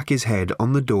him crack his head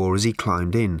on the door as he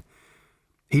climbed in.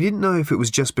 He didn't know if it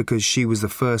was just because she was the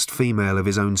first female of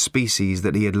his own species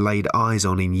that he had laid eyes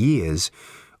on in years,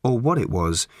 or what it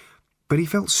was, but he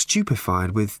felt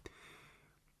stupefied with...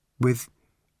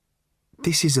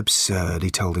 "This is absurd,"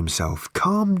 he told himself.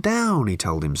 "Calm down," he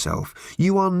told himself.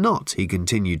 "You are not," he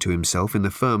continued to himself in the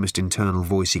firmest internal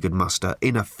voice he could muster,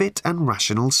 "in a fit and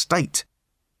rational state.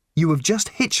 You have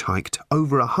just hitchhiked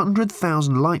over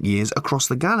 100,000 light-years across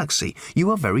the galaxy. You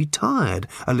are very tired,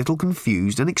 a little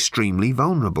confused and extremely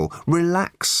vulnerable.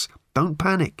 Relax. Don't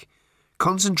panic.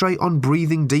 Concentrate on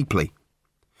breathing deeply."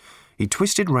 He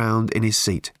twisted round in his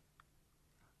seat.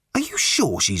 "Are you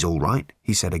sure she's all right?"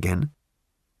 he said again.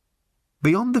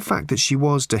 Beyond the fact that she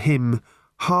was, to him,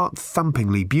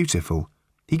 heart-thumpingly beautiful,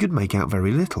 he could make out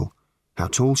very little. How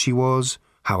tall she was,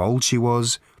 how old she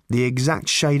was, the exact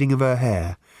shading of her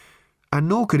hair. And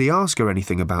nor could he ask her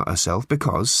anything about herself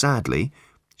because, sadly,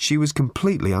 she was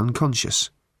completely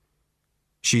unconscious.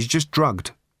 "She's just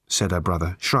drugged," said her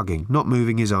brother, shrugging, not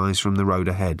moving his eyes from the road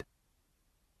ahead.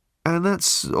 "And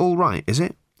that's all right, is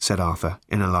it?" said Arthur,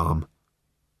 in alarm.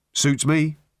 "Suits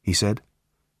me," he said.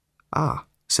 "Ah,"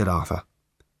 said Arthur.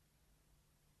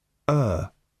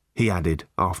 He added,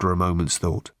 after a moment's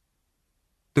thought.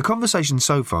 The conversation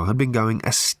so far had been going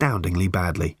astoundingly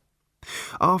badly.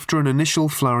 After an initial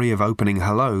flurry of opening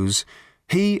hellos,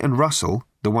 he and Russell,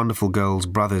 the wonderful girl's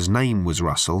brother's name was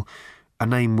Russell, a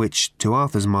name which, to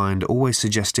Arthur's mind, always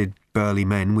suggested burly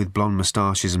men with blonde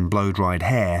moustaches and blow-dried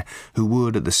hair who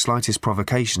would, at the slightest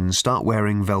provocation, start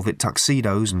wearing velvet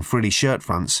tuxedos and frilly shirt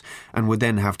fronts and would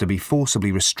then have to be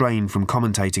forcibly restrained from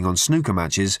commentating on snooker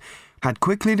matches, had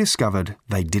quickly discovered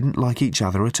they didn't like each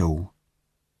other at all.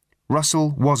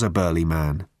 Russell was a burly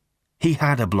man. He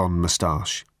had a blonde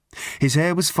moustache. His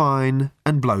hair was fine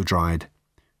and blow-dried.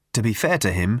 To be fair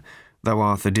to him, though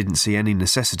Arthur didn't see any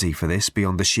necessity for this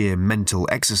beyond the sheer mental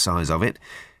exercise of it,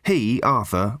 he,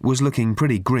 Arthur, was looking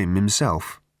pretty grim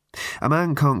himself. A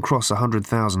man can't cross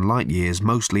 100,000 light-years,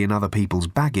 mostly in other people's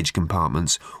baggage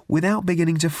compartments, without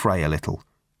beginning to fray a little,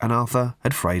 and Arthur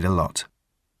had frayed a lot.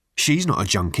 "She's not a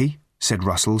junkie," said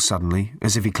Russell suddenly,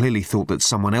 as if he clearly thought that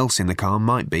someone else in the car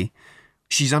might be.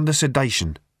 "She's under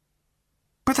sedation."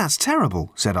 "But that's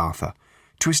terrible," said Arthur,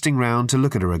 twisting round to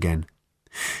look at her again.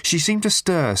 She seemed to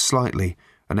stir slightly,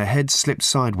 and her head slipped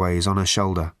sideways on her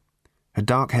shoulder. Her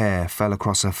dark hair fell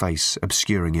across her face,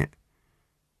 obscuring it.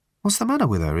 "What's the matter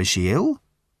with her? Is she ill?"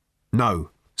 "No,"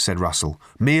 said Russell,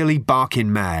 "merely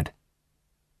barking mad."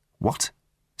 "What?"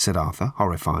 said Arthur,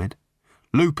 horrified.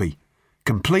 "Loopy.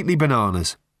 Completely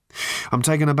bananas. I'm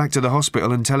taking her back to the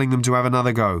hospital and telling them to have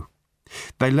another go.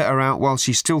 They let her out while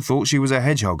she still thought she was a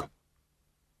hedgehog."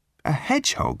 "A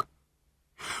hedgehog?"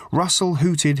 Russell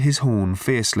hooted his horn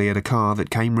fiercely at a car that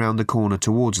came round the corner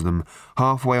towards them,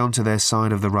 halfway onto their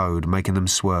side of the road, making them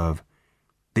swerve.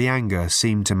 The anger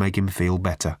seemed to make him feel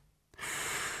better.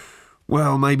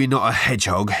 "Well, maybe not a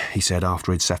hedgehog," he said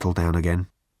after he'd settled down again.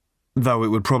 "Though it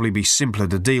would probably be simpler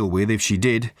to deal with if she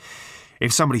did.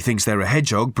 If somebody thinks they're a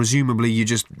hedgehog, presumably you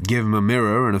just give them a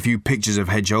mirror and a few pictures of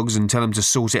hedgehogs and tell them to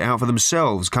sort it out for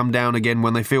themselves, come down again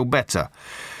when they feel better.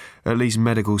 At least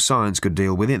medical science could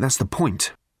deal with it, that's the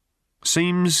point.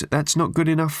 Seems that's not good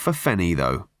enough for Fenny,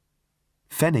 though."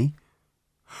 "Fenny?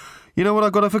 You know what I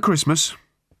got her for Christmas?"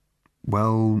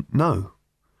 "Well, no."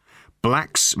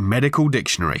 "Black's Medical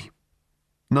Dictionary."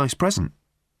 "Nice present."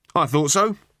 "I thought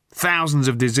so. Thousands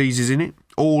of diseases in it,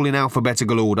 all in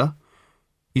alphabetical order."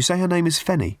 "You say her name is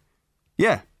Fenny?"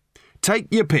 "Yeah.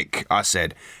 Take your pick," I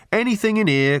said. "Anything in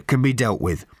here can be dealt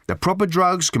with. The proper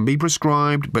drugs can be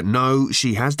prescribed, but no,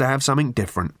 she has to have something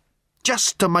different.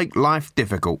 Just to make life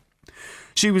difficult.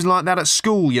 She was like that at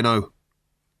school, you know."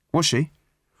 "Was she?"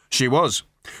 "She was.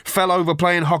 Fell over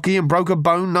playing hockey and broke a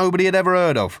bone nobody had ever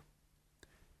heard of."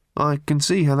 "I can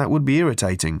see how that would be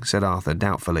irritating," said Arthur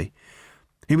doubtfully.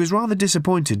 He was rather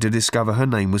disappointed to discover her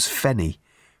name was Fenny.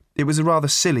 It was a rather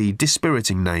silly,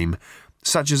 dispiriting name,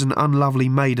 such as an unlovely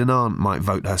maiden aunt might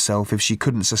vote herself if she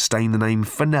couldn't sustain the name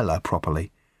Fenella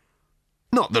properly.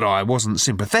 "Not that I wasn't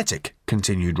sympathetic,"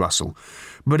 continued Russell,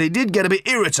 "but it did get a bit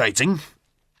irritating.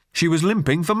 She was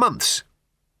limping for months."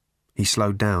 He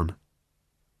slowed down.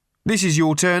 "This is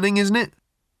your turning, isn't it?"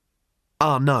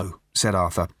 "Ah, no," said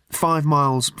Arthur. 5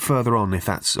 miles further on, if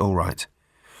that's all right."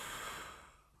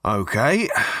 "OK,"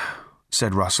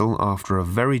 said Russell after a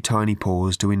very tiny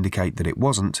pause to indicate that it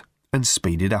wasn't, and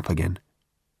speeded up again.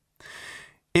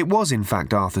 It was in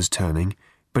fact Arthur's turning,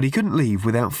 but he couldn't leave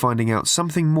without finding out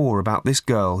something more about this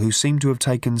girl who seemed to have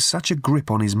taken such a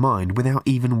grip on his mind without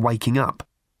even waking up.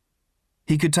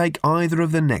 He could take either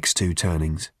of the next 2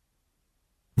 turnings.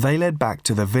 They led back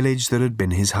to the village that had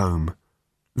been his home,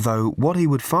 though what he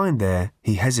would find there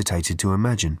he hesitated to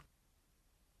imagine.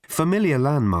 Familiar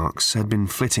landmarks had been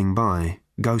flitting by,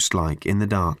 ghost-like in the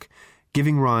dark,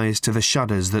 giving rise to the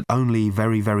shudders that only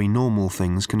very, very normal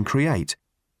things can create,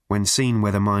 when seen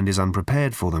where the mind is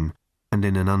unprepared for them, and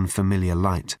in an unfamiliar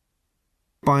light.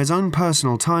 By his own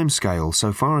personal timescale,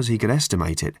 so far as he could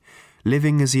estimate it,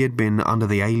 living as he had been under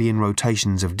the alien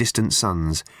rotations of distant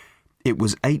suns, it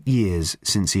was 8 years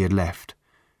since he had left,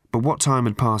 but what time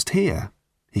had passed here,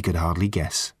 he could hardly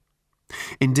guess.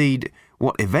 Indeed,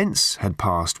 what events had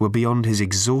passed were beyond his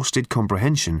exhausted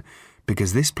comprehension,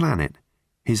 because this planet,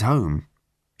 his home,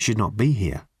 should not be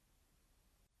here.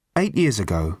 8 years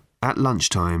ago, at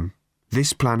lunchtime,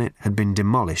 this planet had been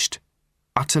demolished,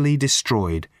 utterly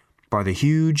destroyed, by the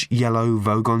huge yellow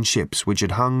Vogon ships which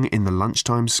had hung in the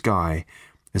lunchtime sky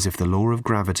as if the law of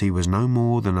gravity was no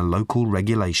more than a local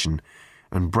regulation,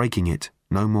 and breaking it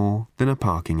no more than a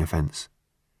parking offence.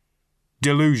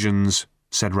 "Delusions,"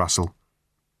 said Russell.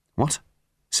 "What?"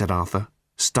 said Arthur,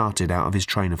 started out of his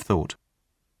train of thought.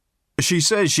 "She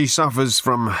says she suffers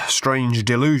from strange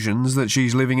delusions that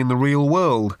she's living in the real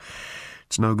world.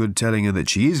 It's no good telling her that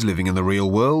she is living in the real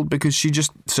world, because she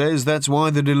just says that's why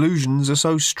the delusions are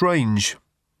so strange.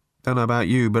 Don't know about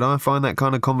you, but I find that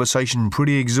kind of conversation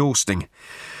pretty exhausting.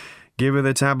 Give her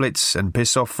the tablets and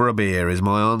piss off for a beer is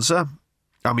my answer.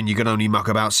 I mean, you can only muck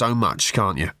about so much,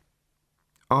 can't you?"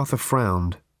 Arthur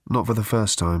frowned, not for the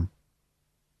first time.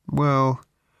 "Well,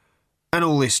 and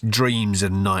all this dreams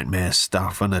and nightmare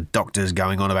stuff, and the doctor's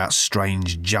going on about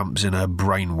strange jumps in her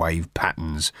brainwave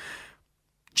patterns."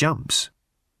 "Jumps?"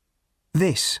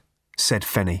 "This," said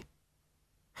Fenny.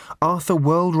 Arthur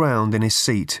whirled round in his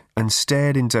seat and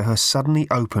stared into her suddenly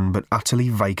open but utterly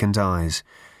vacant eyes.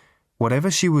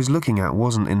 Whatever she was looking at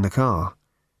wasn't in the car.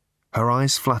 Her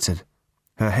eyes fluttered,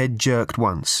 her head jerked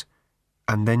once,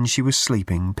 and then she was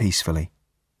sleeping peacefully.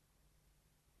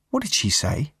 "What did she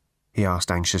say?" he asked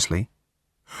anxiously.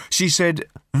 "She said,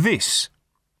 'This.'"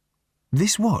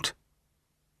 "This what?"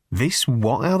 "This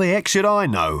what? How the heck should I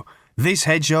know? This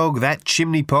hedgehog, that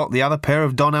chimney pot, the other pair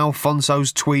of Don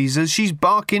Alfonso's tweezers. She's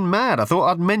barking mad. I thought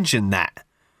I'd mention that."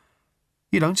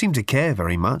 "You don't seem to care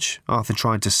very much." Arthur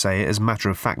tried to say it as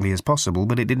matter-of-factly as possible,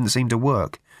 but it didn't seem to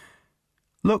work.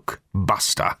 "Look,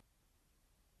 Buster."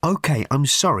 "OK, I'm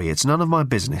sorry, it's none of my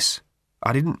business.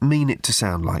 I didn't mean it to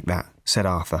sound like that," said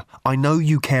Arthur. "I know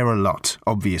you care a lot,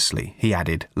 obviously," he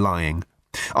added, lying.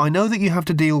 "I know that you have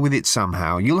to deal with it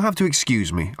somehow. You'll have to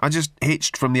excuse me. I just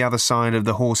hitched from the other side of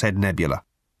the Horsehead Nebula."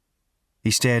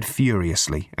 He stared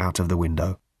furiously out of the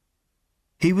window.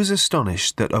 He was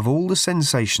astonished that of all the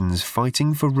sensations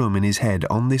fighting for room in his head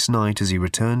on this night as he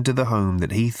returned to the home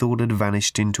that he thought had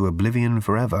vanished into oblivion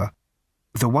forever,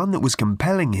 the one that was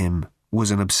compelling him was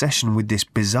an obsession with this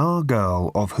bizarre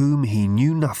girl of whom he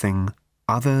knew nothing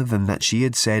other than that she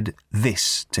had said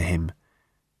 "this" to him,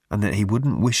 and that he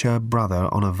wouldn't wish her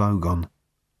brother on a Vogon.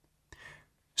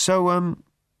 "So,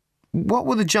 what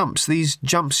were the jumps, these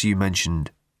jumps you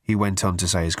mentioned?" he went on to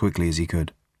say as quickly as he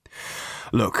could.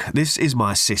 "Look, this is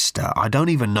my sister. I don't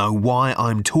even know why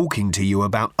I'm talking to you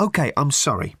about—" "OK, I'm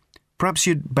sorry. Perhaps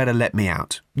you'd better let me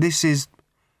out. This is—"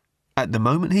 At the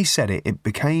moment he said it, it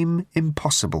became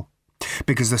impossible,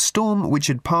 because the storm which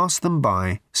had passed them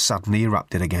by suddenly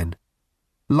erupted again.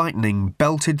 Lightning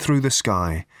belted through the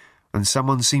sky, and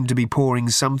someone seemed to be pouring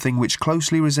something which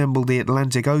closely resembled the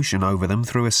Atlantic Ocean over them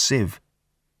through a sieve.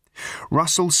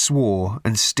 Russell swore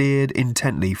and steered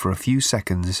intently for a few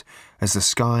seconds as the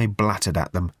sky blattered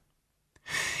at them.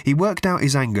 He worked out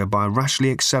his anger by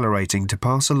rashly accelerating to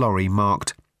pass a lorry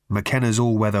marked McKenna's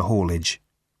All-Weather Haulage.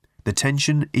 The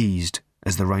tension eased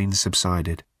as the rain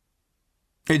subsided.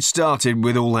 "It started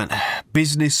with all that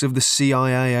business of the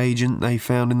CIA agent they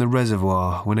found in the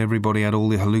reservoir when everybody had all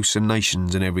the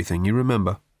hallucinations and everything, you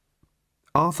remember?"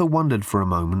 Arthur wondered for a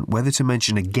moment whether to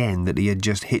mention again that he had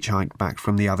just hitchhiked back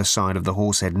from the other side of the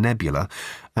Horsehead Nebula,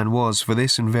 and was, for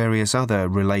this and various other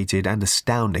related and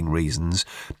astounding reasons,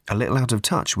 a little out of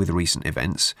touch with recent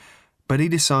events, but he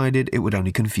decided it would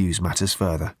only confuse matters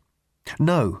further.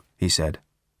 "No," he said.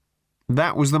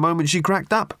 "That was the moment she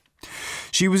cracked up.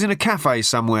 She was in a cafe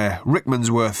somewhere,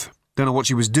 Rickmansworth. Don't know what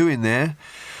she was doing there,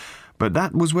 but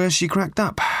that was where she cracked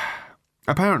up.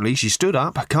 Apparently she stood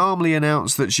up, calmly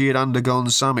announced that she had undergone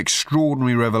some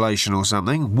extraordinary revelation or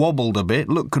something, wobbled a bit,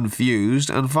 looked confused,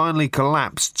 and finally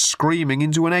collapsed, screaming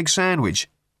into an egg sandwich."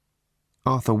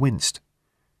 Arthur winced.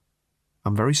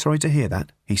 "I'm very sorry to hear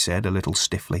that," he said, a little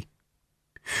stiffly.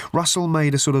 Russell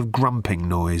made a sort of grumping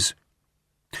noise.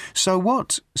 "So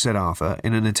what," said Arthur,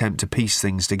 in an attempt to piece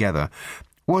things together,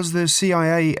 "was the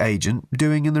CIA agent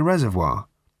doing in the reservoir?"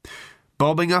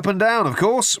 "Bobbing up and down, of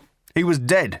course. He was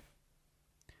dead."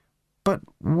 "But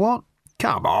what—"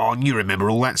 "Come on, you remember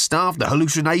all that stuff, the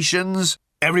hallucinations?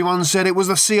 Everyone said it was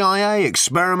the CIA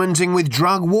experimenting with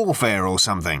drug warfare or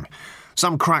something.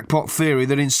 Some crackpot theory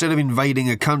that instead of invading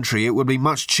a country it would be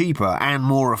much cheaper and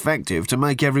more effective to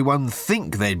make everyone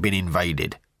think they'd been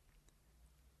invaded."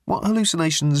 "What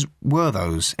hallucinations were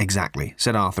those, exactly?"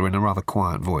 said Arthur in a rather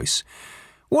quiet voice.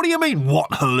 "What do you mean,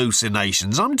 what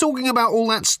hallucinations? I'm talking about all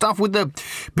that stuff with the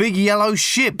big yellow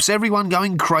ships, everyone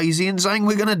going crazy and saying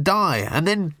we're going to die, and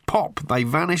then pop, they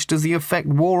vanished as the effect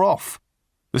wore off.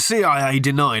 The CIA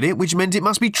denied it, which meant it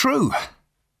must be true."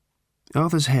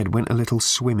 Arthur's head went a little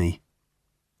swimmy.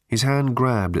 His hand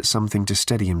grabbed at something to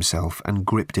steady himself and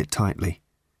gripped it tightly.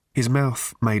 His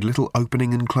mouth made little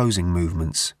opening and closing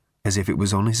movements, as if it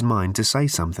was on his mind to say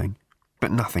something,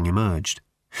 but nothing emerged.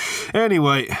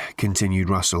 "Anyway," continued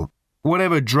Russell,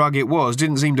 "whatever drug it was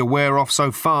didn't seem to wear off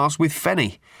so fast with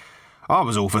Fenny. I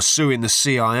was all for suing the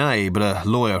CIA, but a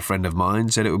lawyer friend of mine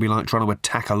said it would be like trying to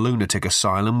attack a lunatic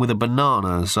asylum with a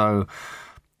banana, so..."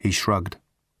 He shrugged.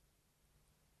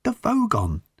 "The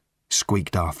Vogon,"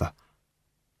 squeaked Arthur.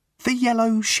 "The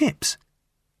yellow ships.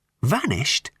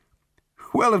 Vanished?"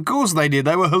 "Well, of course they did.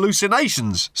 They were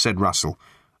hallucinations," said Russell,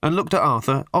 and looked at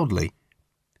Arthur oddly.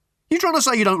 "You trying to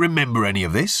say you don't remember any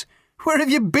of this? Where have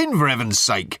you been, for heaven's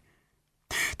sake?"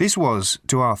 This was,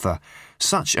 to Arthur,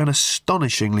 such an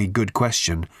astonishingly good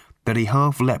question that he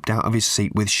half leapt out of his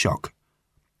seat with shock.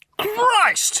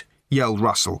 "Christ!" yelled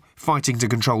Russell, fighting to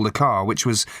control the car, which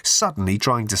was suddenly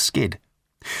trying to skid.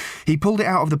 He pulled it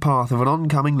out of the path of an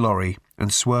oncoming lorry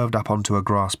and swerved up onto a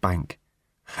grass bank.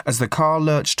 As the car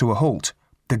lurched to a halt,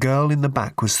 the girl in the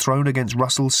back was thrown against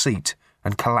Russell's seat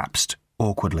and collapsed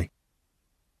awkwardly.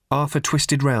 Arthur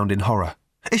twisted round in horror.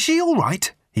 "Is she all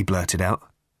right?" he blurted out.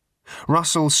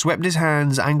 Russell swept his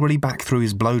hands angrily back through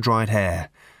his blow-dried hair.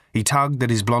 He tugged at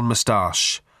his blonde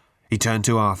moustache. He turned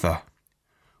to Arthur.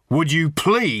 "Would you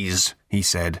please," he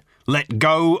said, "let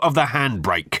go of the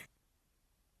handbrake?"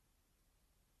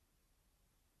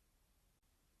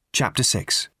 Chapter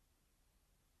 6.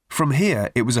 From here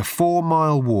it was a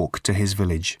 4-mile walk to his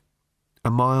village.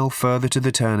 A mile further to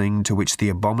the turning to which the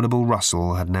abominable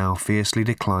Russell had now fiercely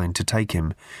declined to take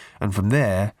him, and from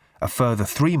there a further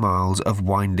 3 miles of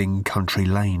winding country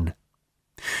lane.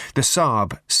 The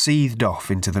Saab seethed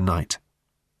off into the night.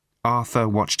 Arthur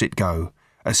watched it go,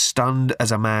 as stunned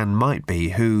as a man might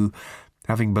be who,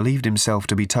 having believed himself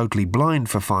to be totally blind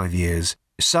for 5 years,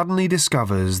 suddenly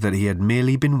discovers that he had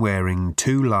merely been wearing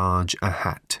too large a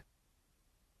hat.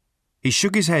 He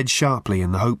shook his head sharply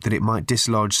in the hope that it might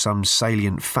dislodge some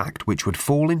salient fact which would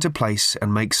fall into place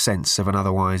and make sense of an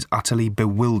otherwise utterly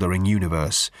bewildering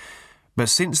universe. But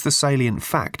since the salient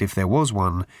fact, if there was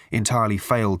one, entirely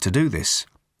failed to do this,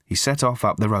 he set off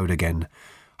up the road again,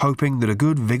 hoping that a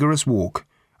good vigorous walk,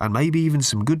 and maybe even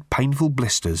some good painful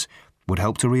blisters, would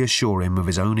help to reassure him of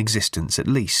his own existence at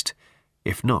least,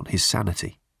 if not his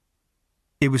sanity.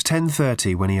 It was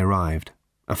 10:30 when he arrived,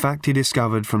 a fact he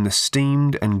discovered from the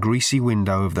steamed and greasy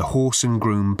window of the Horse and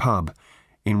Groom pub,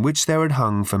 in which there had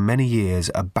hung for many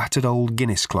years a battered old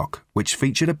Guinness clock which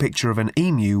featured a picture of an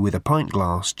emu with a pint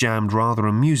glass jammed rather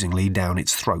amusingly down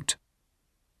its throat.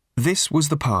 This was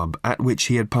the pub at which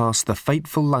he had passed the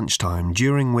fateful lunchtime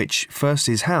during which first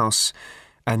his house,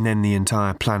 and then the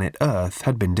entire planet Earth,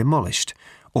 had been demolished,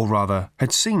 or rather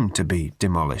had seemed to be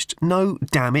demolished. No,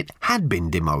 damn it, had been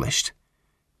demolished.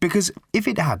 Because if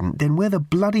it hadn't, then where the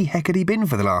bloody heck had he been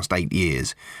for the last 8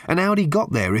 years? And how had he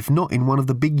got there if not in one of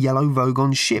the big yellow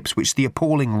Vogon ships which the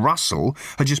appalling Russell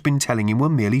had just been telling him were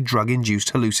merely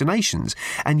drug-induced hallucinations?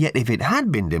 And yet if it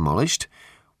had been demolished,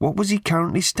 what was he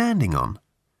currently standing on?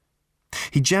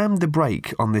 He jammed the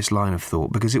brake on this line of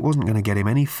thought because it wasn't going to get him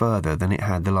any further than it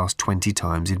had the last 20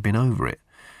 times he'd been over it.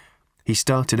 He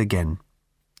started again.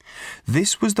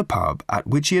 This was the pub at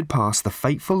which he had passed the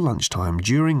fateful lunchtime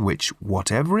during which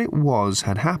whatever it was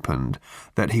had happened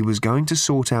that he was going to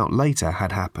sort out later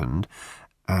had happened,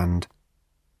 and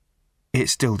it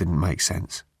still didn't make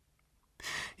sense.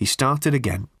 He started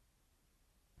again.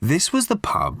 This was the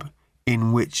pub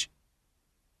in which...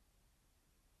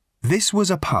 This was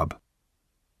a pub.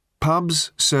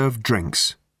 Pubs served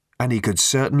drinks, and he could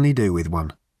certainly do with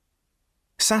one.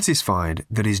 Satisfied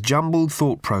that his jumbled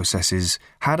thought processes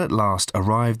had at last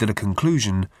arrived at a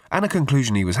conclusion, and a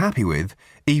conclusion he was happy with,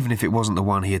 even if it wasn't the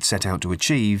one he had set out to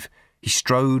achieve, he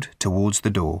strode towards the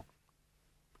door.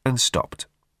 And stopped.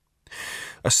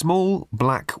 A small,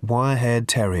 black, wire-haired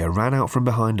terrier ran out from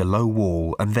behind a low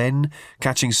wall and then,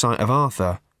 catching sight of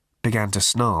Arthur, began to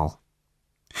snarl.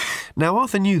 Now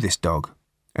Arthur knew this dog,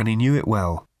 and he knew it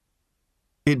well.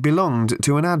 It belonged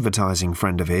to an advertising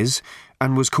friend of his,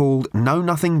 and was called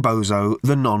Know-Nothing Bozo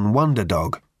the Non-Wonder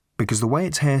Dog, because the way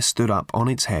its hair stood up on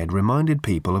its head reminded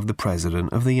people of the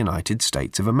President of the United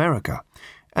States of America,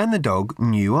 and the dog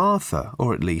knew Arthur,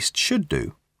 or at least should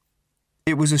do.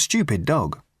 It was a stupid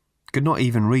dog, could not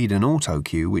even read an auto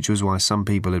cue, which was why some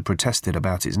people had protested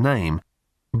about its name,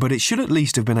 but it should at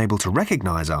least have been able to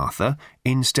recognise Arthur,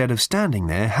 instead of standing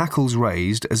there, hackles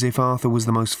raised, as if Arthur was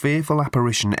the most fearful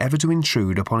apparition ever to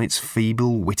intrude upon its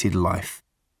feeble-witted life.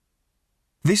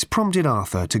 This prompted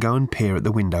Arthur to go and peer at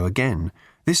the window again,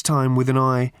 this time with an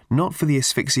eye not for the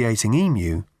asphyxiating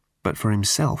emu, but for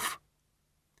himself.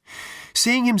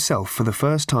 Seeing himself for the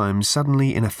first time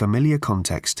suddenly in a familiar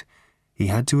context, he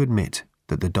had to admit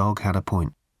that the dog had a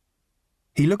point.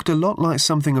 He looked a lot like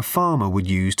something a farmer would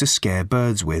use to scare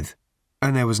birds with,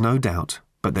 and there was no doubt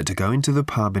but that to go into the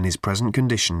pub in his present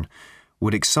condition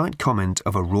would excite comment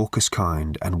of a raucous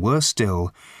kind, and worse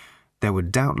still, there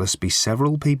would doubtless be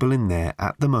several people in there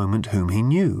at the moment whom he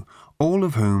knew, all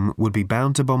of whom would be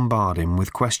bound to bombard him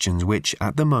with questions which,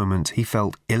 at the moment, he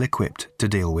felt ill-equipped to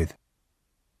deal with.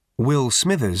 Will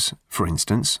Smithers, for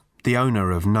instance, the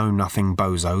owner of Know-Nothing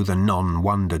Bozo, the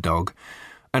non-wonder dog,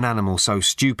 an animal so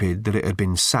stupid that it had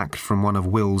been sacked from one of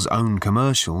Will's own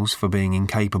commercials for being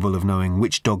incapable of knowing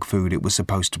which dog food it was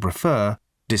supposed to prefer,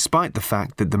 despite the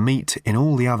fact that the meat in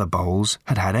all the other bowls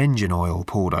had had engine oil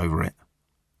poured over it.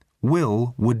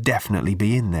 Will would definitely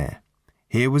be in there.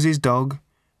 Here was his dog,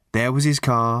 there was his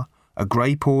car, a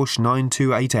grey Porsche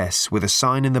 928S with a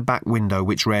sign in the back window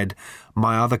which read,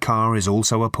 "My other car is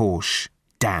also a Porsche.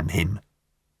 Damn him."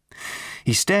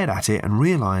 He stared at it and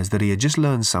realised that he had just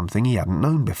learned something he hadn't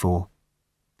known before.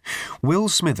 Will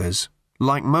Smithers,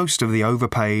 like most of the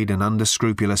overpaid and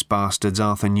under-scrupulous bastards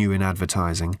Arthur knew in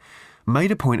advertising,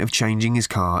 made a point of changing his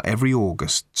car every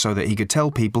August so that he could tell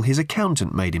people his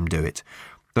accountant made him do it,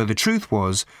 though the truth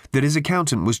was that his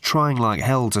accountant was trying like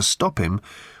hell to stop him,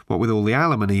 what with all the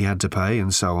alimony he had to pay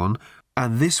and so on,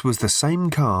 and this was the same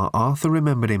car Arthur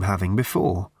remembered him having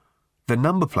before. The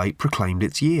number plate proclaimed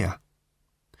its year.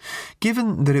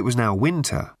 Given that it was now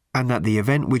winter, and that the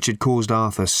event which had caused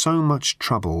Arthur so much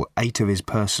trouble 8 of his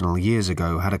personal years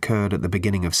ago had occurred at the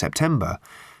beginning of September,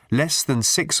 less than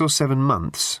 6 or 7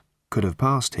 months could have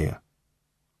passed here.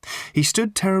 He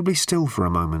stood terribly still for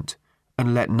a moment,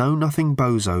 and let Know-Nothing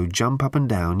Bozo jump up and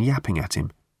down yapping at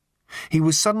him. He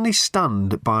was suddenly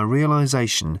stunned by a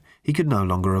realisation he could no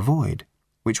longer avoid,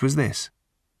 which was this.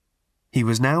 He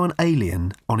was now an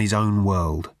alien on his own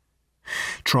world.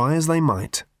 Try as they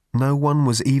might, no one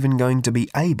was even going to be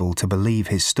able to believe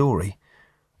his story.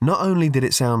 Not only did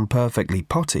it sound perfectly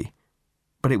potty,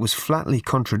 but it was flatly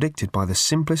contradicted by the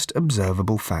simplest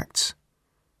observable facts.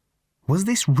 Was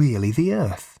this really the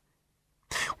Earth?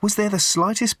 Was there the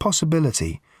slightest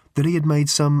possibility that he had made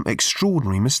some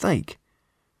extraordinary mistake?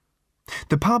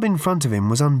 The pub in front of him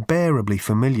was unbearably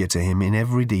familiar to him in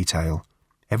every detail,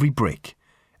 every brick,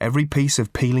 every piece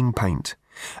of peeling paint,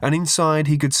 and inside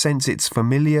he could sense its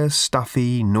familiar,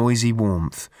 stuffy, noisy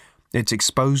warmth, its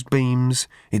exposed beams,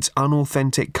 its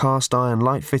unauthentic cast-iron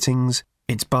light fittings,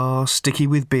 its bar sticky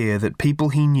with beer that people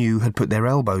he knew had put their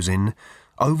elbows in,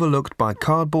 overlooked by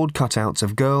cardboard cutouts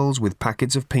of girls with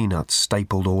packets of peanuts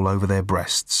stapled all over their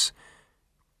breasts.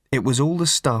 It was all the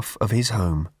stuff of his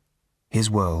home, his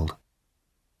world.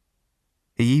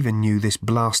 He even knew this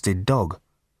blasted dog.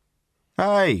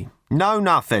 "Hey,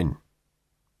 Know-Nothing!"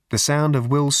 The sound of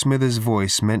Will Smithers'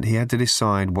 voice meant he had to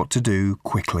decide what to do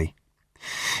quickly.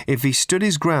 If he stood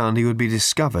his ground, he would be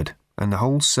discovered, and the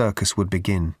whole circus would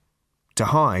begin. To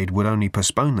hide would only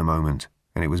postpone the moment,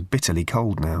 and it was bitterly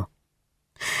cold now.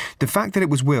 The fact that it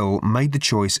was Will made the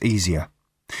choice easier.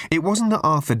 It wasn't that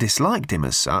Arthur disliked him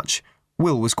as such.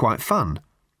 Will was quite fun.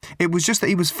 It was just that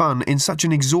he was fun in such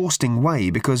an exhausting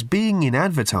way because, being in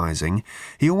advertising,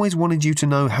 he always wanted you to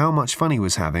know how much fun he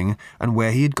was having and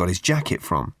where he had got his jacket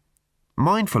from.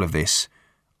 Mindful of this,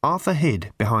 Arthur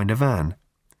hid behind a van.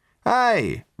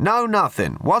 "Hey,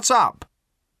 Know-Nothing, what's up?"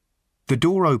 The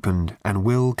door opened and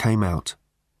Will came out,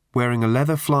 wearing a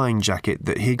leather flying jacket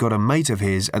that he'd got a mate of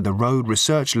his at the Road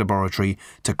Research Laboratory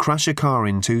to crash a car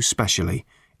into specially,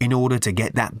 in order to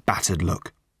get that battered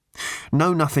look.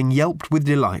 Know-Nothing yelped with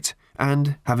delight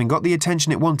and, having got the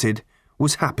attention it wanted,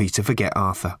 was happy to forget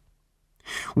Arthur.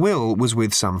 Will was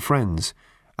with some friends,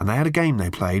 and they had a game they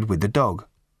played with the dog.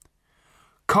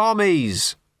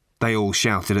 "Commies!" they all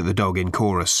shouted at the dog in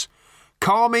chorus.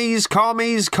 "Commies,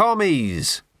 commies,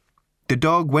 commies!" The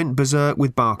dog went berserk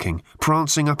with barking,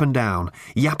 prancing up and down,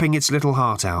 yapping its little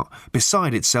heart out,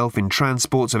 beside itself in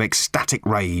transports of ecstatic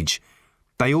rage.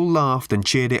 They all laughed and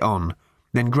cheered it on,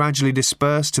 then gradually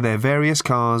dispersed to their various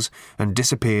cars and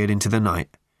disappeared into the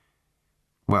night.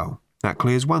 Well, that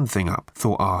clears one thing up,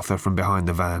 thought Arthur from behind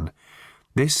the van.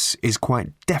 This is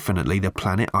quite definitely the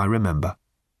planet I remember.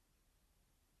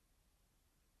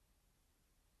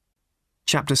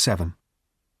 Chapter 7.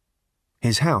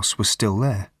 His house was still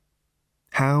there.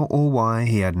 How or why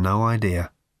he had no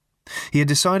idea. He had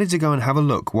decided to go and have a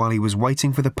look while he was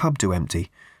waiting for the pub to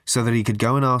empty, so that he could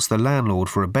go and ask the landlord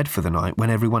for a bed for the night when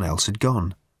everyone else had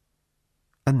gone.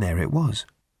 And there it was.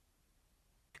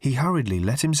 He hurriedly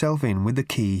let himself in with the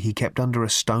key he kept under a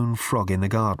stone frog in the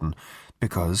garden,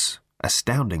 because,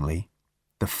 astoundingly,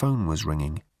 the phone was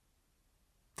ringing.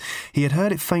 He had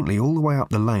heard it faintly all the way up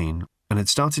the lane, and had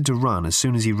started to run as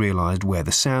soon as he realised where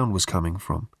the sound was coming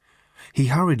from. He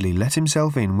hurriedly let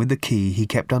himself in with the key he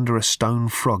kept under a stone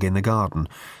frog in the garden,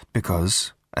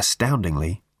 because,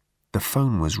 astoundingly, the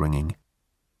phone was ringing.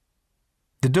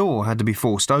 The door had to be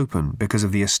forced open because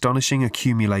of the astonishing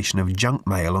accumulation of junk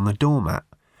mail on the doormat.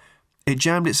 It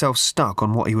jammed itself stuck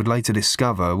on what he would later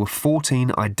discover were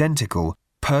 14 identical,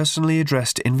 personally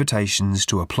addressed invitations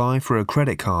to apply for a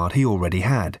credit card he already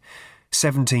had,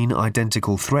 17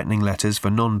 identical threatening letters for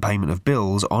non-payment of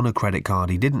bills on a credit card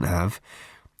he didn't have,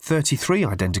 33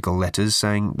 identical letters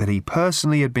saying that he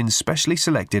personally had been specially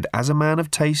selected as a man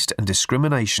of taste and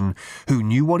discrimination who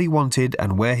knew what he wanted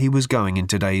and where he was going in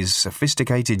today's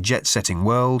sophisticated jet-setting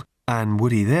world, and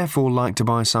would he therefore like to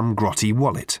buy some grotty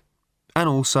wallet, and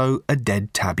also a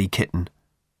dead tabby kitten.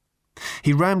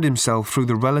 He rammed himself through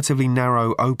the relatively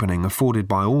narrow opening afforded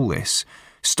by all this,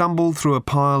 stumbled through a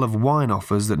pile of wine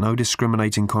offers that no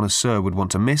discriminating connoisseur would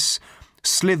want to miss,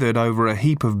 slithered over a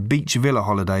heap of beach villa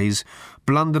holidays,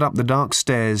 blundered up the dark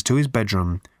stairs to his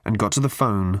bedroom, and got to the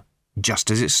phone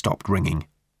just as it stopped ringing.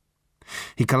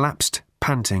 He collapsed,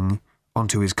 panting,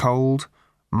 onto his cold,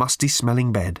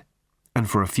 musty-smelling bed, and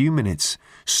for a few minutes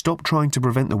stopped trying to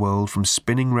prevent the world from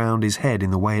spinning round his head in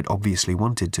the way it obviously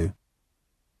wanted to.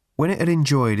 When it had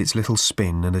enjoyed its little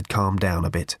spin and had calmed down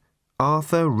a bit,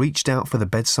 Arthur reached out for the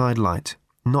bedside light,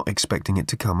 not expecting it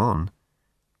to come on.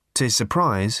 To his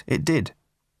surprise, it did.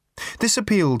 This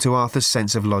appealed to Arthur's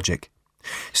sense of logic.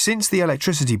 Since the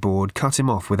electricity board cut him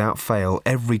off without fail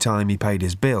every time he paid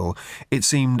his bill, it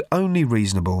seemed only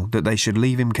reasonable that they should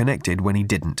leave him connected when he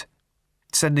didn't.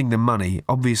 Sending them money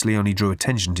obviously only drew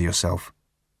attention to yourself.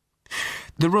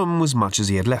 The room was much as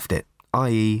he had left it,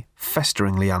 i.e.,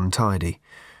 festeringly untidy,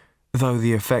 though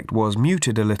the effect was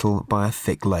muted a little by a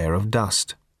thick layer of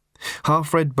dust.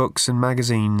 Half-read books and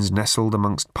magazines nestled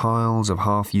amongst piles of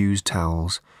half-used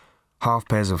towels. Half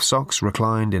pairs of socks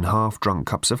reclined in half-drunk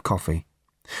cups of coffee.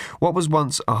 What was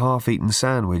once a half-eaten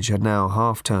sandwich had now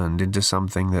half-turned into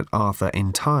something that Arthur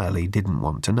entirely didn't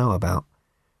want to know about.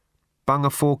 Bung a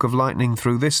fork of lightning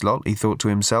through this lot, he thought to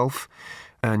himself,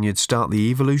 and you'd start the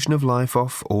evolution of life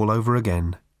off all over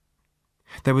again.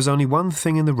 There was only one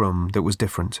thing in the room that was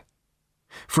different.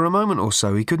 For a moment or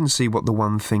so he couldn't see what the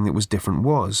one thing that was different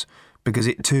was, because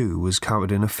it too was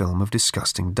covered in a film of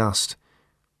disgusting dust.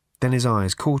 Then his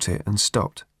eyes caught it and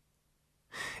stopped.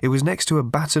 It was next to a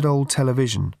battered old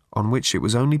television on which it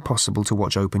was only possible to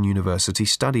watch Open University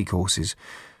study courses,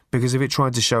 because if it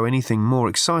tried to show anything more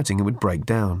exciting it would break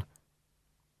down.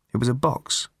 It was a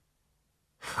box.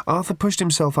 Arthur pushed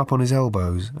himself up on his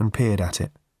elbows and peered at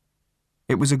it.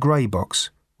 It was a grey box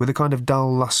with a kind of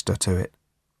dull lustre to it.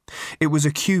 It was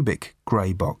a cubic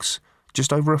grey box,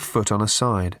 just over a foot on a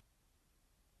side.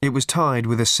 It was tied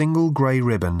with a single grey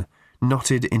ribbon,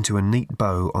 knotted into a neat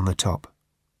bow on the top.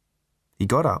 He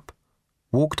got up,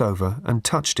 walked over and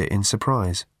touched it in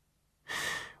surprise.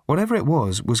 Whatever it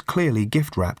was clearly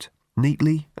gift-wrapped,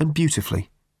 neatly and beautifully,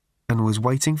 and was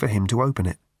waiting for him to open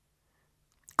it.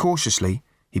 Cautiously,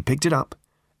 he picked it up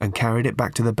and carried it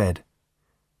back to the bed.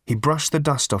 He brushed the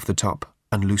dust off the top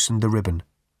and loosened the ribbon.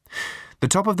 The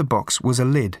top of the box was a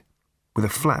lid, with a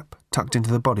flap tucked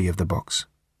into the body of the box.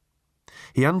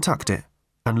 He untucked it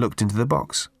and looked into the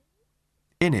box.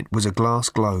 In it was a glass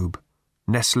globe,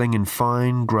 nestling in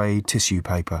fine grey tissue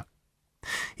paper.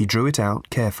 He drew it out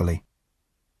carefully.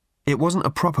 It wasn't a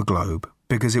proper globe,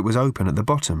 because it was open at the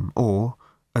bottom, or,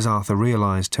 as Arthur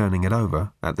realised turning it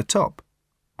over, at the top,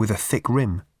 with a thick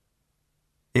rim.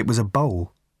 It was a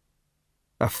bowl.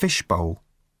 A fish bowl.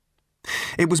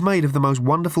 It was made of the most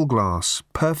wonderful glass,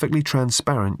 perfectly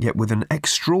transparent yet with an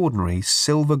extraordinary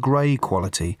silver-grey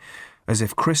quality, as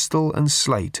if crystal and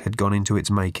slate had gone into its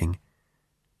making.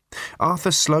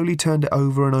 Arthur slowly turned it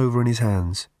over and over in his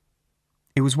hands.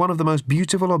 It was one of the most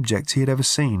beautiful objects he had ever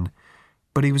seen,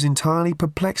 but he was entirely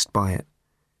perplexed by it.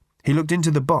 He looked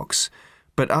into the box,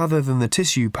 but other than the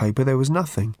tissue paper there was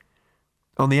nothing.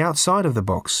 On the outside of the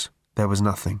box there was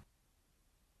nothing.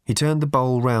 He turned the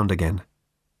bowl round again.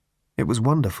 It was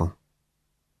wonderful.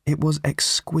 It was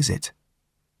exquisite.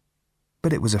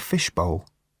 But it was a fish bowl.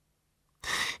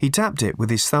 He tapped it with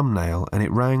his thumbnail and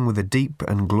it rang with a deep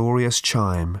and glorious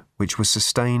chime which was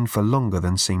sustained for longer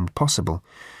than seemed possible,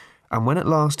 and when at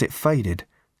last it faded,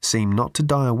 seemed not to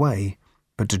die away,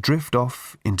 but to drift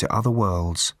off into other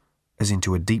worlds, as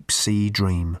into a deep-sea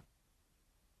dream.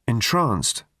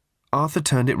 Entranced, Arthur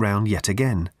turned it round yet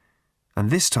again, and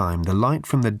this time the light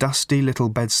from the dusty little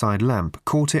bedside lamp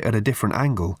caught it at a different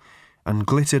angle and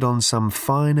glittered on some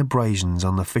fine abrasions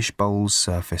on the fish bowl's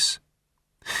surface.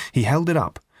 He held it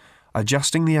up,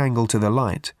 adjusting the angle to the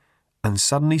light, and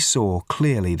suddenly saw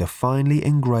clearly the finely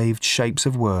engraved shapes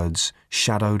of words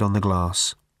shadowed on the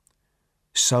glass.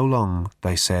 "So long,"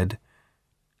 they said,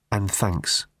 "and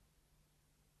thanks."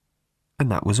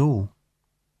 And that was all.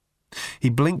 He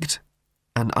blinked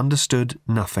and understood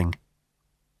nothing.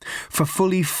 For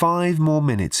fully 5 more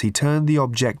minutes he turned the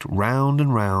object round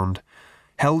and round,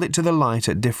 held it to the light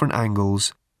at different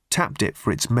angles, tapped it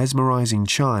for its mesmerizing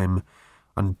chime,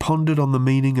 and pondered on the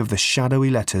meaning of the shadowy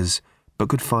letters, but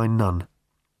could find none.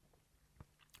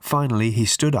 Finally he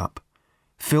stood up,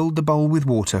 filled the bowl with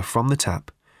water from the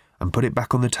tap, and put it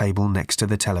back on the table next to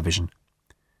the television.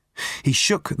 He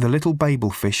shook the little Babel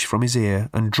fish from his ear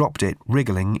and dropped it,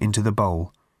 wriggling, into the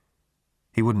bowl.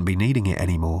 He wouldn't be needing it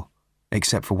anymore,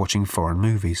 except for watching foreign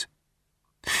movies.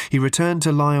 He returned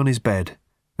to lie on his bed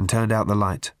and turned out the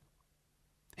light.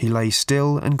 He lay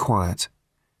still and quiet.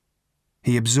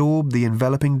 He absorbed the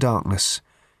enveloping darkness,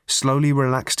 slowly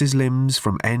relaxed his limbs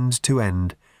from end to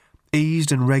end,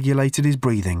 eased and regulated his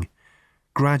breathing,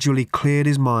 gradually cleared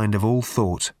his mind of all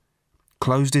thought,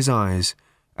 closed his eyes,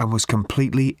 and was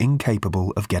completely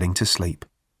incapable of getting to sleep.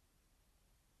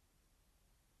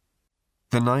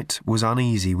 The night was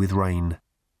uneasy with rain.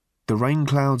 The rain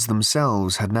clouds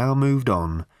themselves had now moved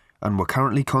on and were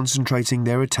currently concentrating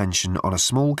their attention on a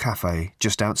small cafe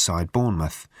just outside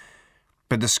Bournemouth.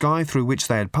 But the sky through which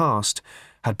they had passed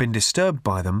had been disturbed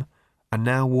by them and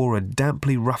now wore a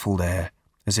damply ruffled air,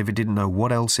 as if it didn't know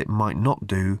what else it might not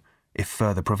do if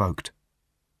further provoked.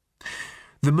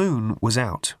 The moon was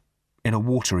out, in a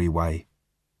watery way.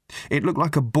 It looked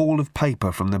like a ball of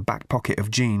paper from the back pocket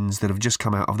of jeans that have just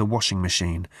come out of the washing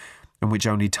machine, and which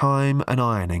only time and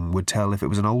ironing would tell if it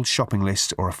was an old shopping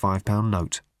list or a £5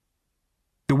 note.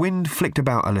 The wind flicked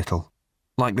about a little,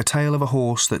 like the tail of a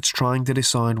horse that's trying to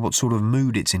decide what sort of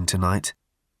mood it's in tonight,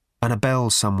 and a bell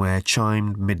somewhere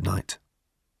chimed midnight.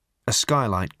 A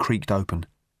skylight creaked open.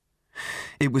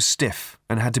 It was stiff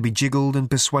and had to be jiggled and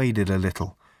persuaded a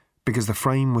little, because the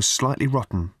frame was slightly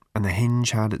rotten and the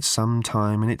hinge had at some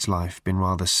time in its life been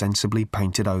rather sensibly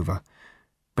painted over,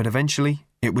 but eventually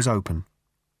it was open.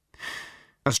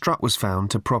 A strut was found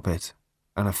to prop it,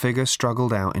 and a figure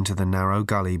struggled out into the narrow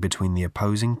gully between the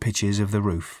opposing pitches of the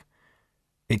roof.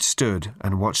 It stood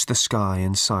and watched the sky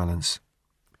in silence.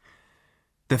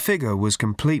 The figure was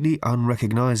completely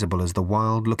unrecognisable as the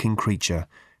wild-looking creature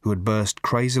who had burst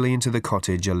crazily into the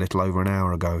cottage a little over an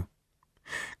hour ago.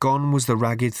 Gone was the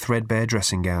ragged, threadbare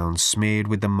dressing gown smeared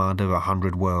with the mud of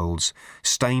 100 worlds,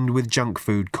 stained with junk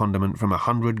food condiment from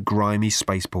 100 grimy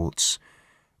spaceports.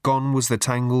 Gone was the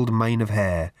tangled mane of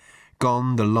hair,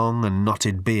 gone the long and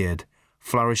knotted beard,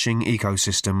 flourishing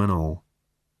ecosystem and all.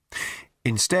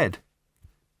 Instead,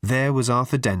 there was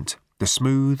Arthur Dent, the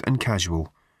smooth and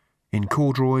casual, in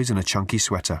corduroys and a chunky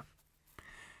sweater.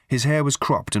 His hair was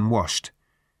cropped and washed,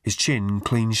 his chin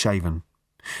clean-shaven.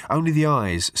 Only the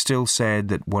eyes still said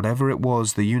that whatever it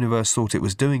was the universe thought it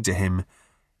was doing to him,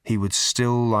 he would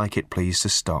still like it pleased to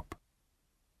stop.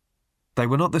 They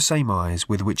were not the same eyes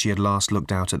with which he had last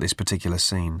looked out at this particular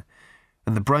scene,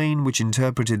 and the brain which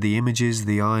interpreted the images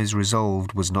the eyes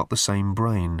resolved was not the same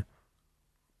brain.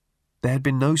 There had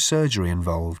been no surgery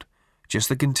involved, just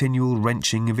the continual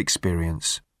wrenching of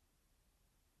experience.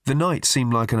 The night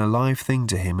seemed like an alive thing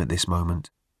to him at this moment,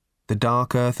 the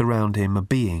dark earth around him a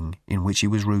being in which he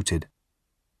was rooted.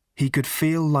 He could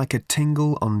feel like a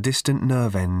tingle on distant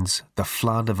nerve ends the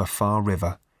flood of a far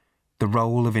river, the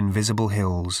roll of invisible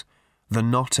hills, the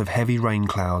knot of heavy rain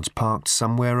clouds parked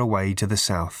somewhere away to the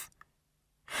south.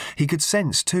 He could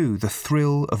sense, too, the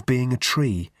thrill of being a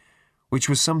tree, which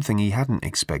was something he hadn't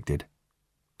expected.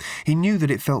 He knew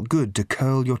that it felt good to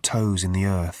curl your toes in the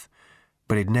earth,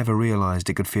 but he'd never realised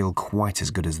it could feel quite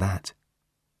as good as that.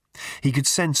 He could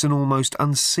sense an almost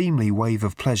unseemly wave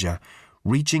of pleasure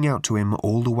reaching out to him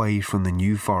all the way from the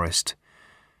New Forest.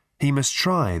 He must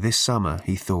try this summer,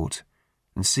 he thought,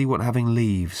 and see what having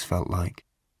leaves felt like.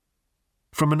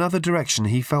 From another direction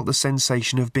he felt the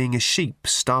sensation of being a sheep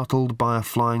startled by a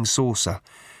flying saucer,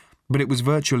 but it was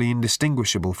virtually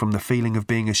indistinguishable from the feeling of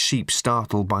being a sheep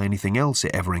startled by anything else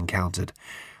it ever encountered,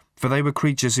 for they were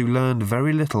creatures who learned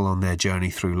very little on their journey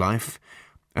through life,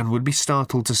 and would be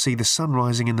startled to see the sun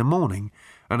rising in the morning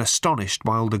and astonished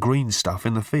by all the green stuff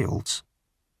in the fields.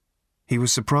 He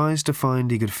was surprised to find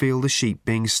he could feel the sheep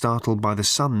being startled by the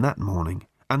sun that morning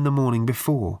and the morning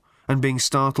before, and being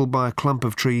startled by a clump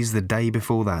of trees the day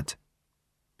before that.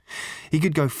 He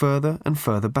could go further and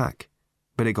further back,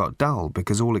 but it got dull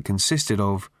because all it consisted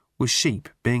of was sheep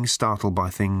being startled by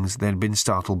things they had been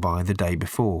startled by the day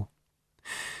before.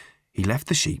 He left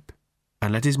the sheep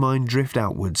and let his mind drift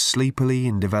outwards sleepily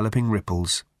in developing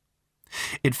ripples.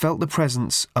 It felt the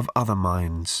presence of other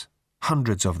minds,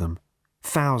 hundreds of them,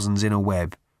 thousands in a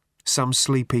web, some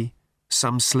sleepy,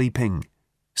 some sleeping,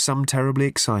 some terribly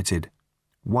excited,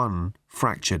 one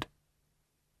fractured.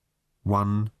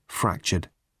 One fractured.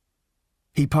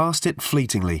 He passed it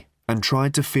fleetingly and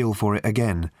tried to feel for it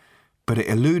again, but it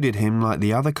eluded him like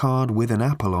the other card with an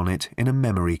apple on it in a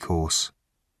memory course.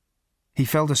 He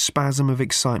felt a spasm of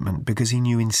excitement because he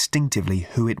knew instinctively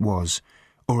who it was,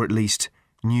 or at least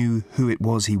knew who it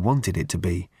was he wanted it to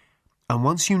be. And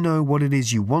once you know what it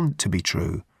is you want to be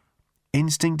true,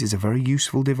 instinct is a very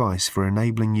useful device for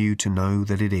enabling you to know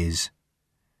that it is.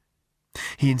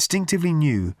 He instinctively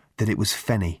knew that it was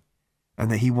Fenny,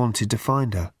 and that he wanted to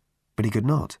find her, but he could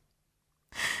not.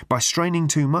 By straining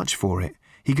too much for it,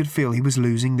 he could feel he was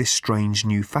losing this strange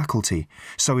new faculty,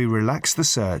 so he relaxed the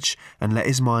search and let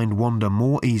his mind wander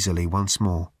more easily once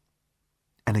more.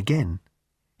 And again,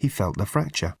 he felt the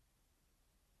fracture.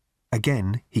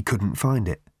 Again, he couldn't find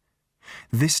it.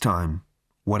 This time,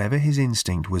 whatever his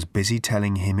instinct was busy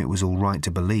telling him it was all right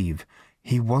to believe,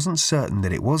 he wasn't certain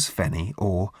that it was Fenny,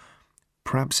 or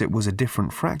perhaps it was a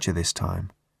different fracture this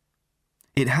time.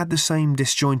 It had the same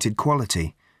disjointed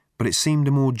quality, but it seemed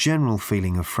a more general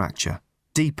feeling of fracture,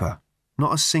 deeper,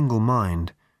 not a single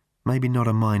mind, maybe not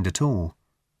a mind at all.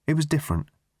 It was different.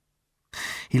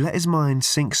 He let his mind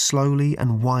sink slowly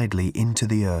and widely into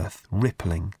the earth,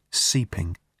 rippling,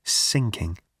 seeping,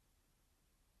 sinking.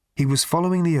 He was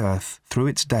following the earth through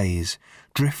its days,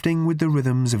 drifting with the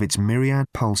rhythms of its myriad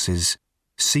pulses,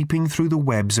 seeping through the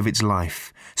webs of its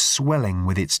life, swelling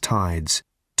with its tides,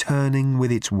 turning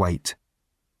with its weight.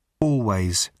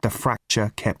 Always the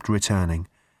fracture kept returning,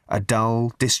 a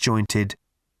dull, disjointed,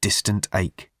 distant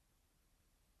ache.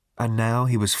 And now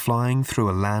he was flying through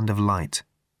a land of light.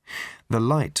 The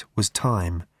light was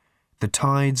time. The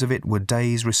tides of it were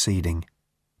days receding.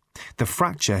 The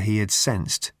fracture he had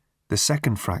sensed, the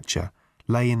second fracture,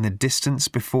 lay in the distance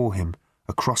before him,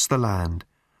 across the land,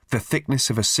 the thickness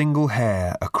of a single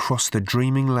hair across the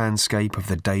dreaming landscape of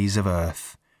the days of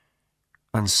earth.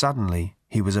 And suddenly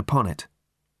he was upon it.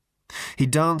 He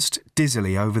danced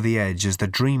dizzily over the edge as the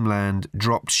dreamland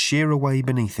dropped sheer away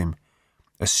beneath him,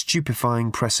 a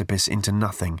stupefying precipice into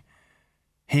nothing,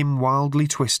 him wildly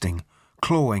twisting,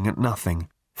 clawing at nothing,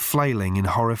 flailing in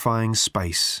horrifying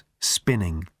space,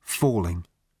 spinning, falling.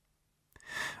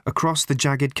 Across the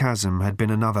jagged chasm had been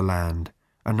another land,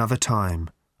 another time,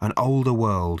 an older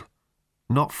world,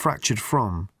 not fractured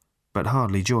from, but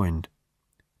hardly joined.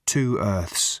 Two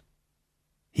earths.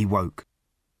 He woke.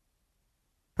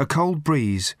 A cold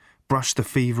breeze brushed the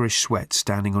feverish sweat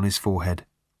standing on his forehead.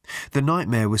 The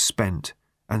nightmare was spent,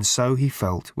 and so he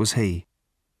felt was he.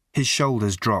 His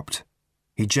shoulders dropped.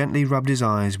 He gently rubbed his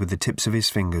eyes with the tips of his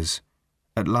fingers.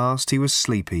 At last he was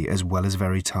sleepy as well as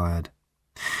very tired.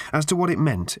 As to what it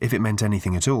meant, if it meant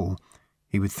anything at all,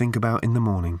 he would think about in the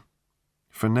morning.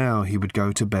 For now he would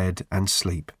go to bed and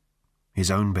sleep. His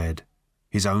own bed,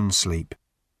 his own sleep.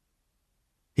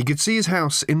 He could see his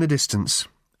house in the distance,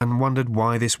 and wondered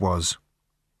why this was.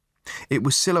 It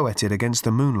was silhouetted against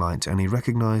the moonlight, and he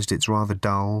recognised its rather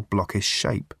dull, blockish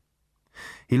shape.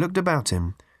 He looked about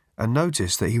him, and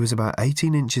noticed that he was about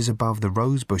 18 inches above the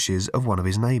rose bushes of one of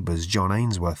his neighbours, John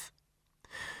Ainsworth.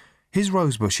 His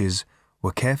rose bushes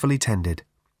were carefully tended,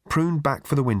 pruned back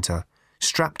for the winter,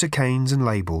 strapped to canes and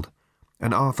labelled,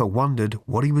 and Arthur wondered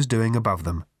what he was doing above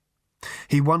them.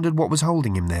 He wondered what was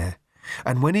holding him there,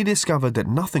 and when he discovered that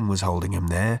nothing was holding him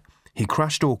there, he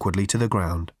crashed awkwardly to the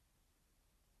ground.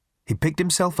 He picked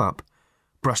himself up,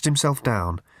 brushed himself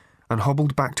down, and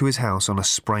hobbled back to his house on a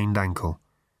sprained ankle.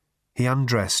 He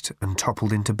undressed and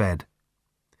toppled into bed.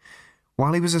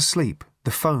 While he was asleep,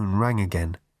 the phone rang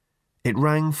again. It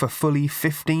rang for fully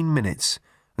 15 minutes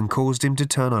and caused him to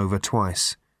turn over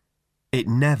twice. It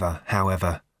never,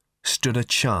 however, stood a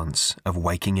chance of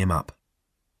waking him up.